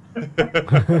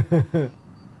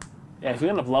 Yeah, if you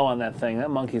end up low on that thing, that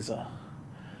monkey's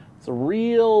it's a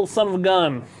real son of a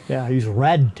gun. Yeah, he's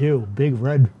red too. Big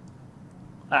red.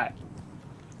 All right.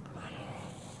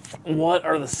 What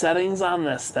are the settings on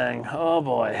this thing? Oh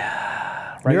boy.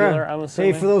 Regular, I'm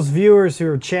assuming. Hey, for those viewers who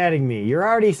are chatting me, you're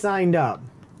already signed up.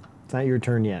 It's not your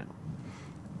turn yet.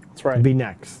 That's right. Be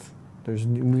next.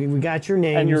 We got your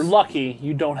names. And you're lucky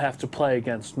you don't have to play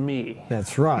against me,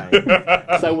 That's right.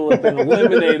 because I will have been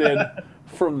eliminated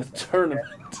from the tournament.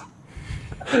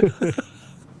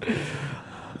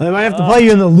 I might have to play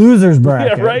you in the losers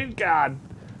bracket. Yeah, right? God.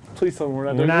 Please tell me we're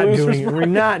not We're doing not losers doing. We're bracket.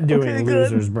 not doing Okay,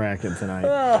 good. losers bracket tonight.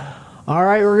 All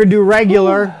right, we're gonna do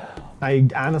regular. I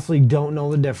honestly don't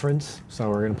know the difference, so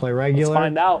we're gonna play regular. Let's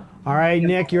find out. All right,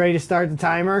 Nick, you ready to start the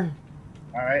timer?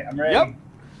 All right, I'm ready. Yep.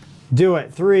 Do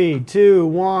it. 3, 2,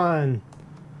 1.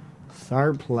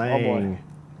 Start playing.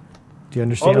 Do you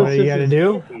understand what you gotta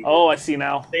do? Oh, I see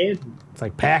now. It's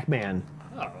like Pac-Man.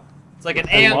 Oh. It's like an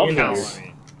love ant this. colony.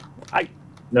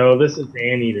 No, this is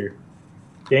Anteater.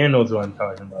 Dan knows what I'm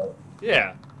talking about.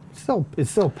 Yeah. It's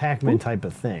still a Pac-Man type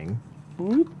of thing.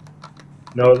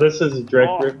 No, this is a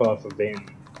direct Oh. ripoff of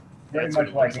Anteater. Very That's what much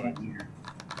it like looks like. Anteater.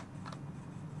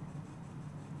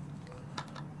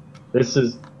 This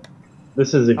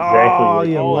is exactly Oh, like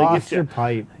you Oh, they lost get you. your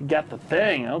pipe. You got the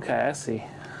thing. Okay, I see.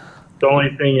 The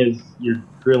only thing is you're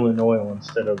drilling oil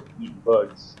instead of eating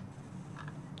bugs.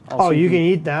 Oh, you can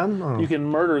eat them? Oh. You can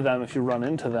murder them if you run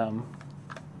into them.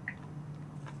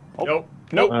 Oh. Nope.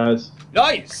 Nope.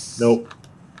 Nice. Nope.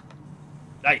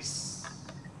 Nice.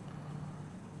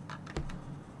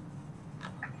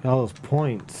 All those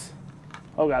points.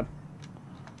 Oh god.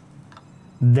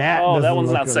 That Oh, that doesn't one's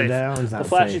look not good. safe. That one's The not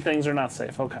flashy safe. things are not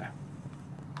safe. Okay.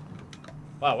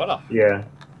 Wow, what a Yeah.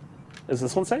 Is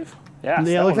this one safe? Yeah.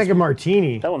 Yeah, it looks like a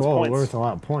martini. that one's Whoa, points. worth a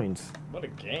lot of points. what a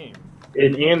game.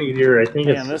 In Anteater, I think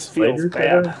Man, it's this the feels spiders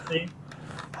bad. that are safe.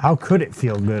 How could it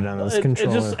feel good on this It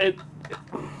controller? just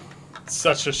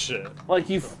Such a shit. like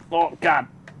you. Oh god.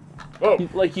 Whoa.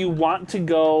 Like you want to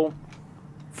go.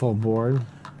 Full board.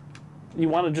 You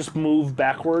want to just move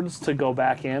backwards to go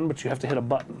back in, but you have to hit a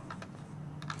button.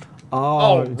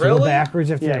 Oh, to go really? backwards,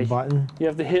 you have to Yeah, hit a button. You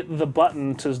have to hit the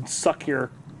button to suck your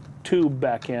tube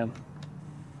back in.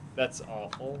 That's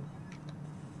awful.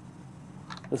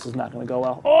 This is not going to go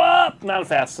well. Oh, not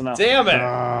fast enough. Damn it.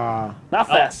 Ah. Not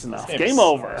fast this enough. game Game sucks.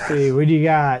 over. See, what do you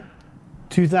got?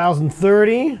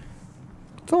 2030.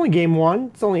 It's only game one.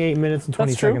 It's only 8 minutes and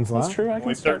 20 That's true. seconds left. That's true. I Only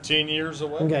can start. 13 years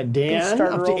away. We got Dan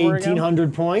start up her to over again.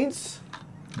 1,800 points.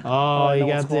 Oh, I you know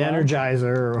got what's the going on.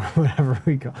 Energizer or whatever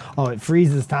we call. Oh, it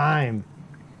freezes time.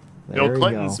 There Bill we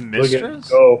Clinton's go. Look at mistress?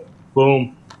 go.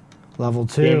 Boom. Level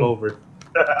 2. Game over.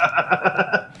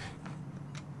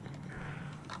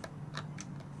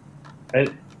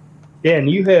 And Dan,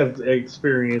 you have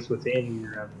experience with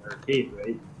Anteater on the arcade,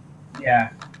 right?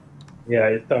 Yeah. Yeah,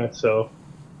 I thought so.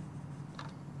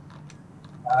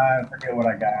 I forget what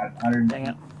I got. 100. Dang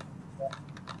it.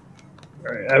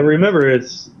 I remember it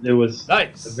was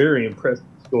Nice. a very impressive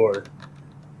score.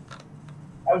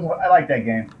 I like that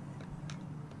game.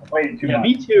 I played it too Yeah, much.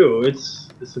 me too. It's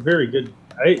a very good.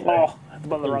 Oh, I hit the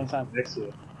button the wrong time.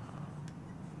 Excellent.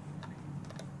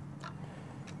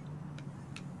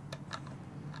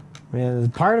 Man, the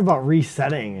part about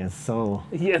resetting is so.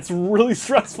 Yeah, it's really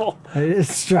stressful. It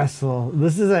is stressful.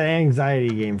 This is an anxiety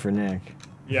game for Nick.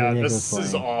 Yeah, Nick this was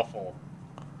is playing. awful.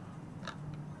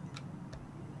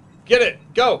 Get it.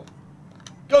 Go.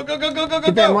 Go, go, go, go, go, go,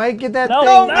 Get that go. mic. Get that No, thing.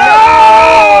 no! No!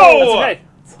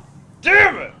 That's okay.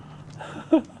 Damn it.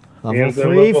 Level Dan's at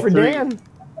 3 level for 3. Dan.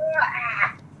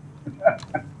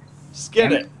 Just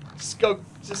get it. Just go.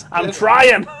 Just get I'm it.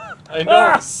 trying. I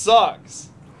know it sucks.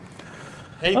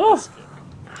 Hate Oh. this game.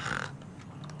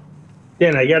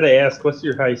 Dan, I gotta ask, what's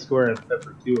your high score on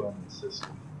Pepper 2 on the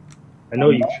system? I know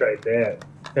you tried that.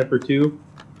 Pepper 2?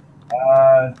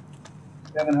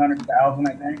 700,000,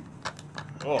 I think.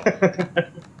 Oh.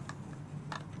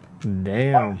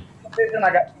 Damn. And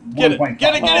I got Get it. 1.5.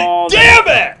 Get it. Get it. Oh, Damn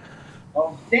it.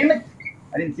 Oh, damn it!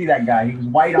 I didn't see that guy. He was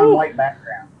white on white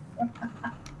background. All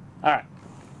right.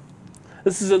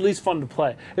 This is at least fun to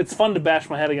play. It's fun to bash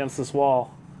my head against this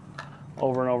wall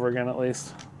over and over again, at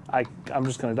least. I'm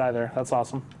just going to die there. That's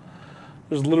awesome.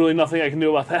 There's literally nothing I can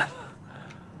do about that.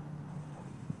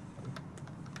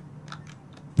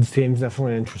 This game's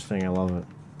definitely interesting. I love it.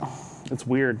 It's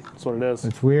weird. That's what it is.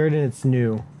 It's weird and it's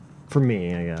new. For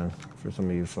me, I guess. For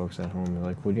some of you folks at home, they're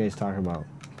like, what do you guys talk about?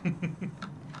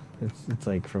 It's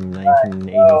like from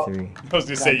 1983. I was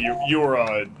gonna say you were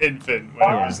an infant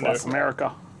when it was Bless new.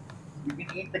 America. You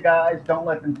can eat the guys. Don't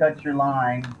let them touch your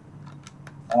line.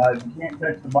 You can't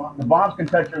touch the bomb. The bombs can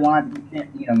touch your line, but you can't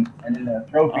eat them. And then the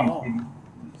trophies, Oh. give you,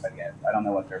 I guess. I don't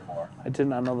know what they're for. I did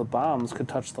not know the bombs could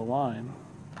touch the line.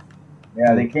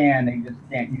 Yeah, they can. They just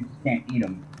can't. You just can't eat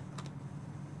them.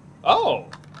 Oh,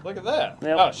 look at that.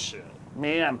 Yep. Oh shit.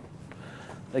 Man,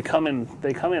 they come in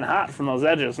hot from those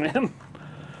edges, man.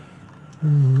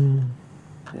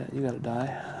 Yeah, you gotta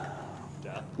die.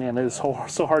 Yeah. Man, it is so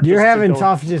hard. You're just to having go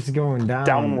tough just going down.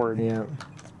 downward. Yeah.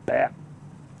 Bad.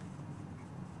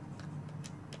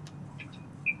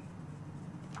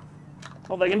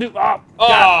 Oh, they can do. Oh, Oh.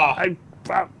 God,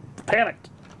 I panicked.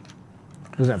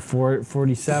 Was that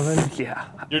 47? Yeah,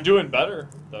 You're doing better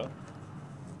though.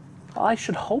 I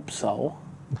should hope so.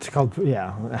 It's called,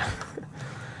 yeah.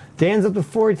 Dan's up to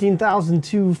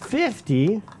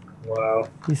 14,250. Wow.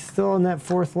 He's still in that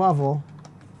fourth level.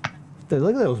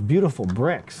 Look at those beautiful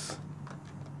bricks.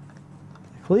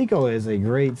 Coleco is a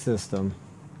great system.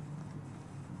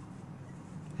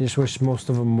 I just wish most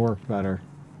of them worked better.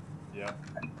 Yeah.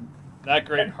 Not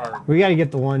great heart. We got to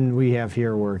get the one we have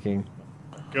here working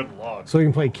Good luck. so we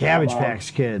can play Cabbage Come on.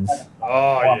 Patch Kids.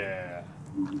 Oh yeah.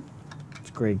 It's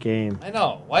a great game. I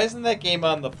know. Why isn't that game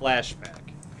on the flashback?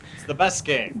 It's the best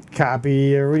game.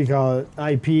 Copy, or what do you call it?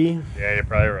 IP. Yeah, you're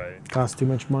probably right. Costs too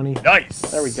much money. Nice.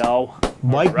 There we go.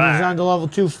 Mike moves Alright. on to level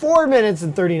 2. 4 minutes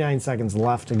and 39 seconds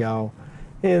left to go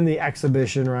in the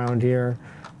exhibition round here.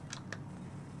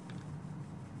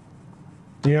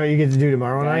 You know what you get to do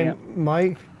tomorrow Dang night,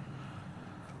 Mike?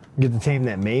 You get to tame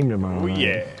that MAME tomorrow Oh night.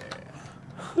 yeah.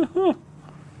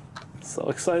 So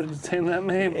excited to tame that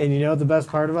name. And you know what the best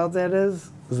part about that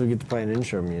is? Is we get to play an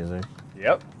intro music.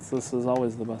 Yep. This is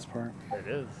always the best part. It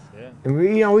is. Yeah. And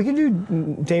we could do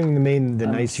taming the MAME the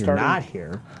I'm nights you're starting- not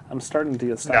here. I'm starting to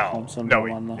get Stockholm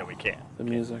syndrome on we can't. the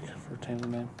music for Tame the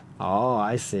Name. Oh,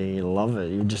 I see. You love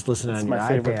it. You just listen It's on your my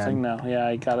favorite iPad. thing now. Yeah,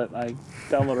 I got it. I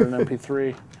downloaded an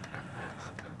MP3.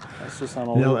 That's just on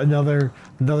a You know, loop.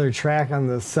 another track on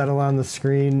the Settle on the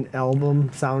Screen album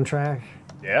soundtrack.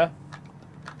 Yeah.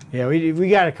 Yeah, we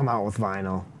got to come out with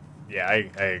vinyl. Yeah, I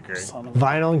agree. Son of a-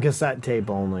 Vinyl and cassette tape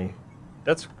only.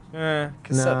 That's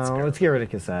cassette's No, good. let's get rid of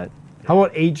cassette. How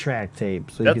about 8-track tape?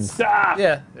 So you That's can. Ah!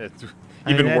 yeah. It's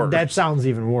I mean, even worse. That sounds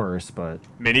even worse, but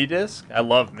mini disc. I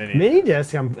love mini. mini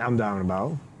disc, I'm down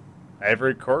about. I have a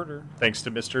recorder thanks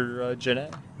to Mr.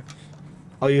 Janae.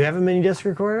 Oh, you have a mini disc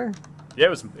recorder?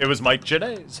 Yeah, it was Mike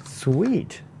Janae's.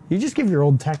 Sweet. You just give your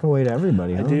old tech away to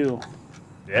everybody, I huh? do.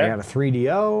 I Yeah. got a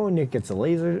 3DO. Nick gets a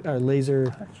laser,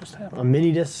 That just a happened.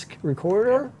 mini disc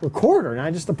recorder,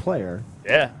 not just a player.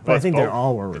 Yeah. But I think they both.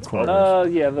 all were It's recorders.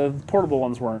 both. Yeah, the portable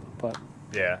ones weren't, but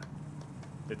Yeah.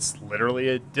 It's literally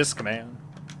a disc man.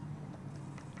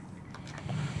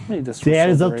 I mean, this Dad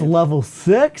was is so up to great. level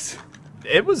 6.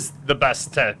 It was the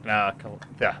best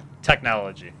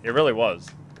technology. It really was.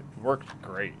 It worked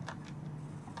great.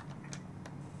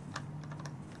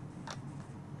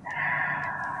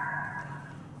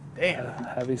 Damn.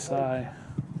 Heavy sigh.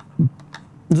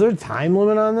 Is there a time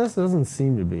limit on this? There doesn't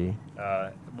seem to be.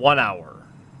 1 hour.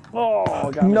 Oh,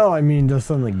 I got me. No, I mean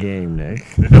just on the game, Nick.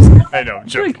 I know, I'm The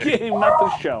joking. game, not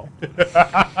the show.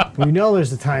 We know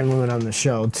there's a time limit on the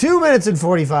show. 2 minutes and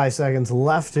 45 seconds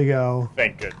left to go.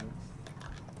 Thank goodness.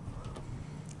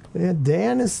 Yeah,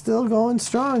 Dan is still going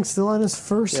strong, still on his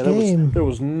first Yeah, game. there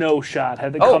was no shot.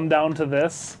 Had it Oh. come down to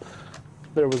this,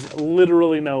 there was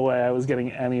literally no way I was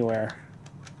getting anywhere.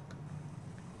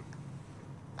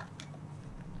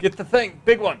 Get the thing.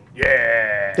 Big one.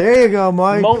 Yeah. There you go,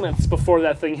 Mike. Moments before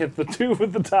that thing hit the tube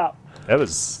at the top. That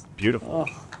was beautiful.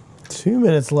 2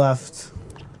 minutes left.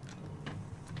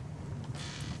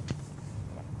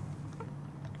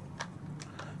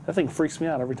 That thing freaks me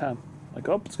out every time. Like,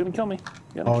 oh, it's gonna kill me.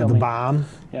 Gonna Oh, kill the me. bomb?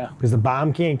 Yeah. Because the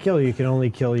bomb can't kill you. You can only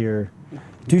kill your...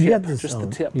 Dude, you got this. just the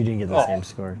tip. You didn't get the Oh. same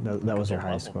score. That was your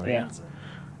high score. Yeah.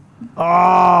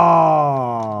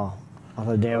 Oh! I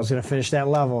thought Dan was going to finish that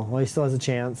level. Well, he still has a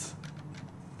chance.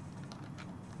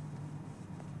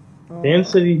 Dan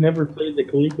said he never played the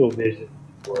ColecoVision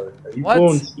before. Are you What?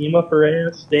 blowing steam up her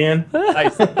ass, Dan?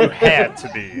 You had to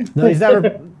be. No, he's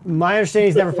never... My understanding,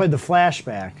 he's never played the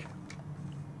flashback.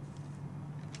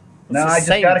 No, the I just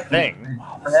same got a thing.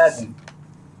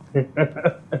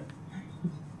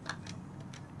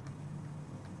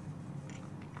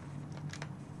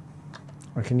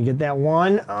 Or can you get that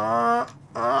one? Damn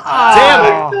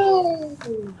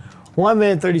it! 1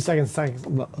 minute 30 seconds.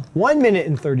 1 minute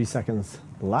and 30 seconds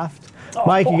left. Oh,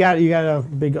 Mike, fuck. you got a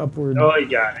big upward. Oh, you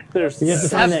got it. There's You have to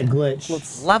find that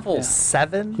glitch. Level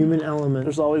 7? Human element.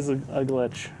 there's always a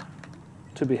glitch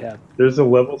to be had. There's a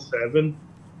level 7.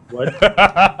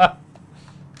 What?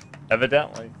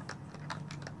 Evidently.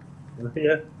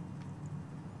 Yeah.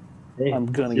 Hey, I'm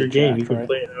gonna it's your get game. You jacked, can right?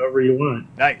 play it however you want.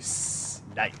 Nice.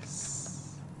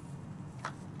 Nice.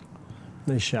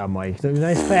 Nice shot, Mike.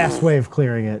 Nice fast way of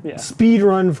clearing it. Yeah. Speed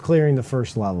run of clearing the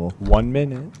first level. 1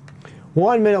 minute.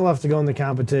 1 minute left to go in the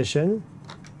competition.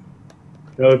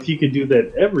 Now, if you could do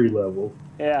that every level,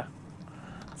 Yeah,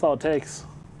 that's all it takes.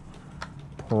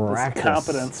 Practice.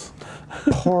 Competence.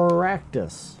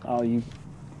 Practice. Oh, you.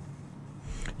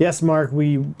 Yes, Mark,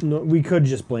 we could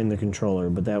just blame the controller,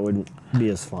 but that wouldn't be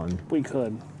as fun. We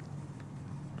could.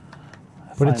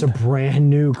 But it's a brand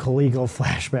new Coleco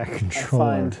flashback I controller.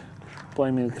 find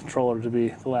blaming the controller to be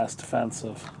the last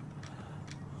defensive.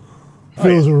 If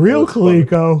it was a real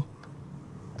Coleco.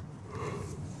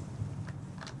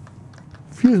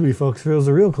 Excuse me, folks. If it was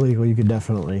a real Coleco, you could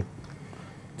definitely.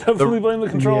 Definitely blame the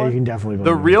Yeah, controller. you can definitely blame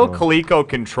The real controller. Coleco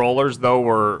controllers, though,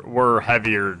 were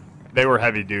heavier. They were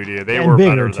heavy duty. They And were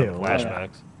bigger, better than too.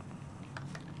 flashbacks.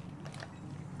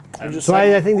 I'm just So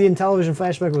saying, I think the Intellivision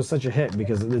flashback was such a hit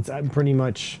because it's pretty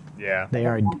much Yeah. they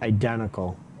are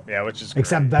identical, Yeah, which is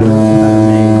except great. better made.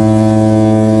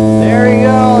 There we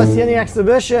go. That's the end of the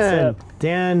exhibition. That's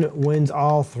Dan wins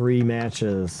all 3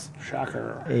 matches.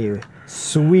 shocker. A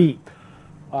sweep.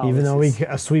 Wow, Even this though is-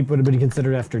 a sweep would have been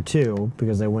considered after 2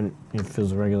 because they wouldn't, if it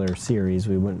was a regular series,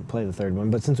 we wouldn't play the third one.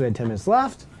 But since we had 10 minutes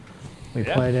left, we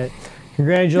Yeah. played it.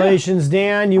 Congratulations,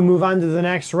 Dan. You move on to the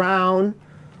next round.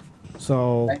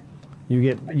 So you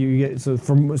get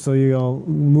so you go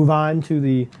move on to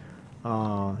the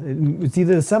it's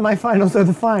either the semifinals or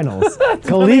the finals.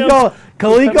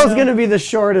 Coleco's going to be the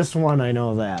shortest one. I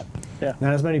know that. Yeah.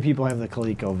 Not as many people have the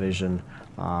ColecoVision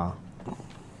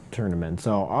tournament.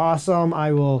 So awesome.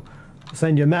 I will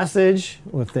send you a message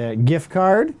with that gift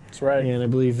card. That's right. And I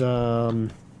believe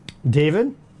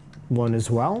David won as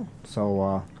well.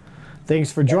 So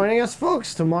thanks for joining us,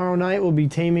 folks. Tomorrow night we'll be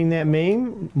taming that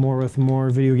meme with more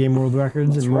video game world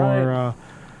records That's and right.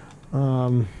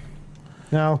 more.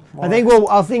 I think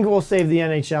we'll save the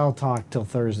NHL talk till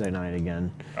Thursday night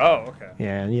again. Oh, okay.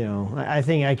 Yeah, I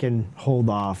think I can hold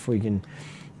off. We can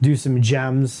do some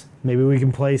gems. Maybe we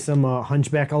can play some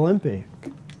Hunchback Olympic.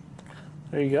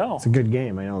 There you go. It's a good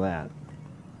game, I know that.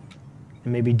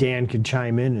 And maybe Dan could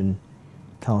chime in and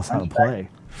tell us how to play.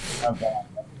 Not bad.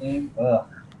 That game, ugh.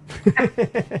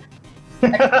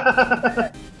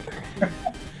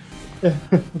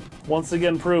 Once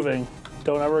again, proving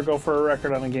don't ever go for a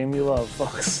record on a game you love,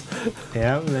 folks.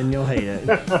 Yeah, and then you'll hate it.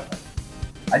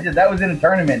 That was in a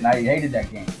tournament and I hated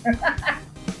that game.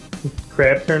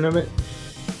 crab tournament.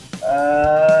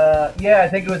 Yeah, I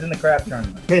think it was in the crap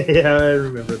tournament. Yeah, I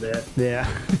remember that. Yeah.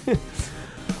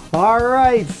 All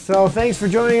right. So thanks for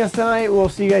joining us tonight. We'll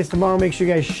see you guys tomorrow. Make sure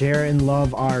you guys share and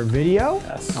love our video.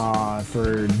 Yes.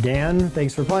 For Dan,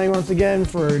 thanks for playing once again.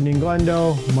 For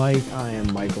Ninglendo, Mike, I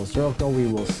am Michael Soroka. We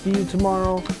will see you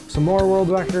tomorrow. Some more world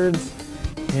records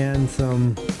and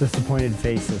some disappointed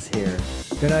faces here.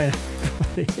 Good night,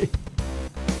 everybody.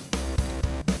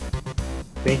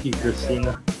 Thank you,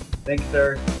 Christina. Thanks,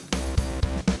 sir.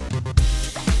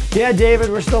 Yeah, David,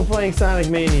 we're still playing Sonic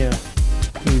Mania.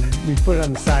 We put it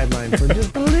on the sideline for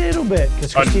just a little bit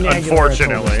because Christina Aguilera told us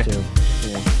Unfortunately. to.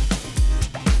 Yeah.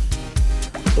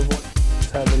 The voice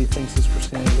that he thinks is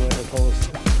Christina Aguilera told us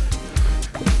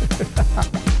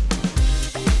to.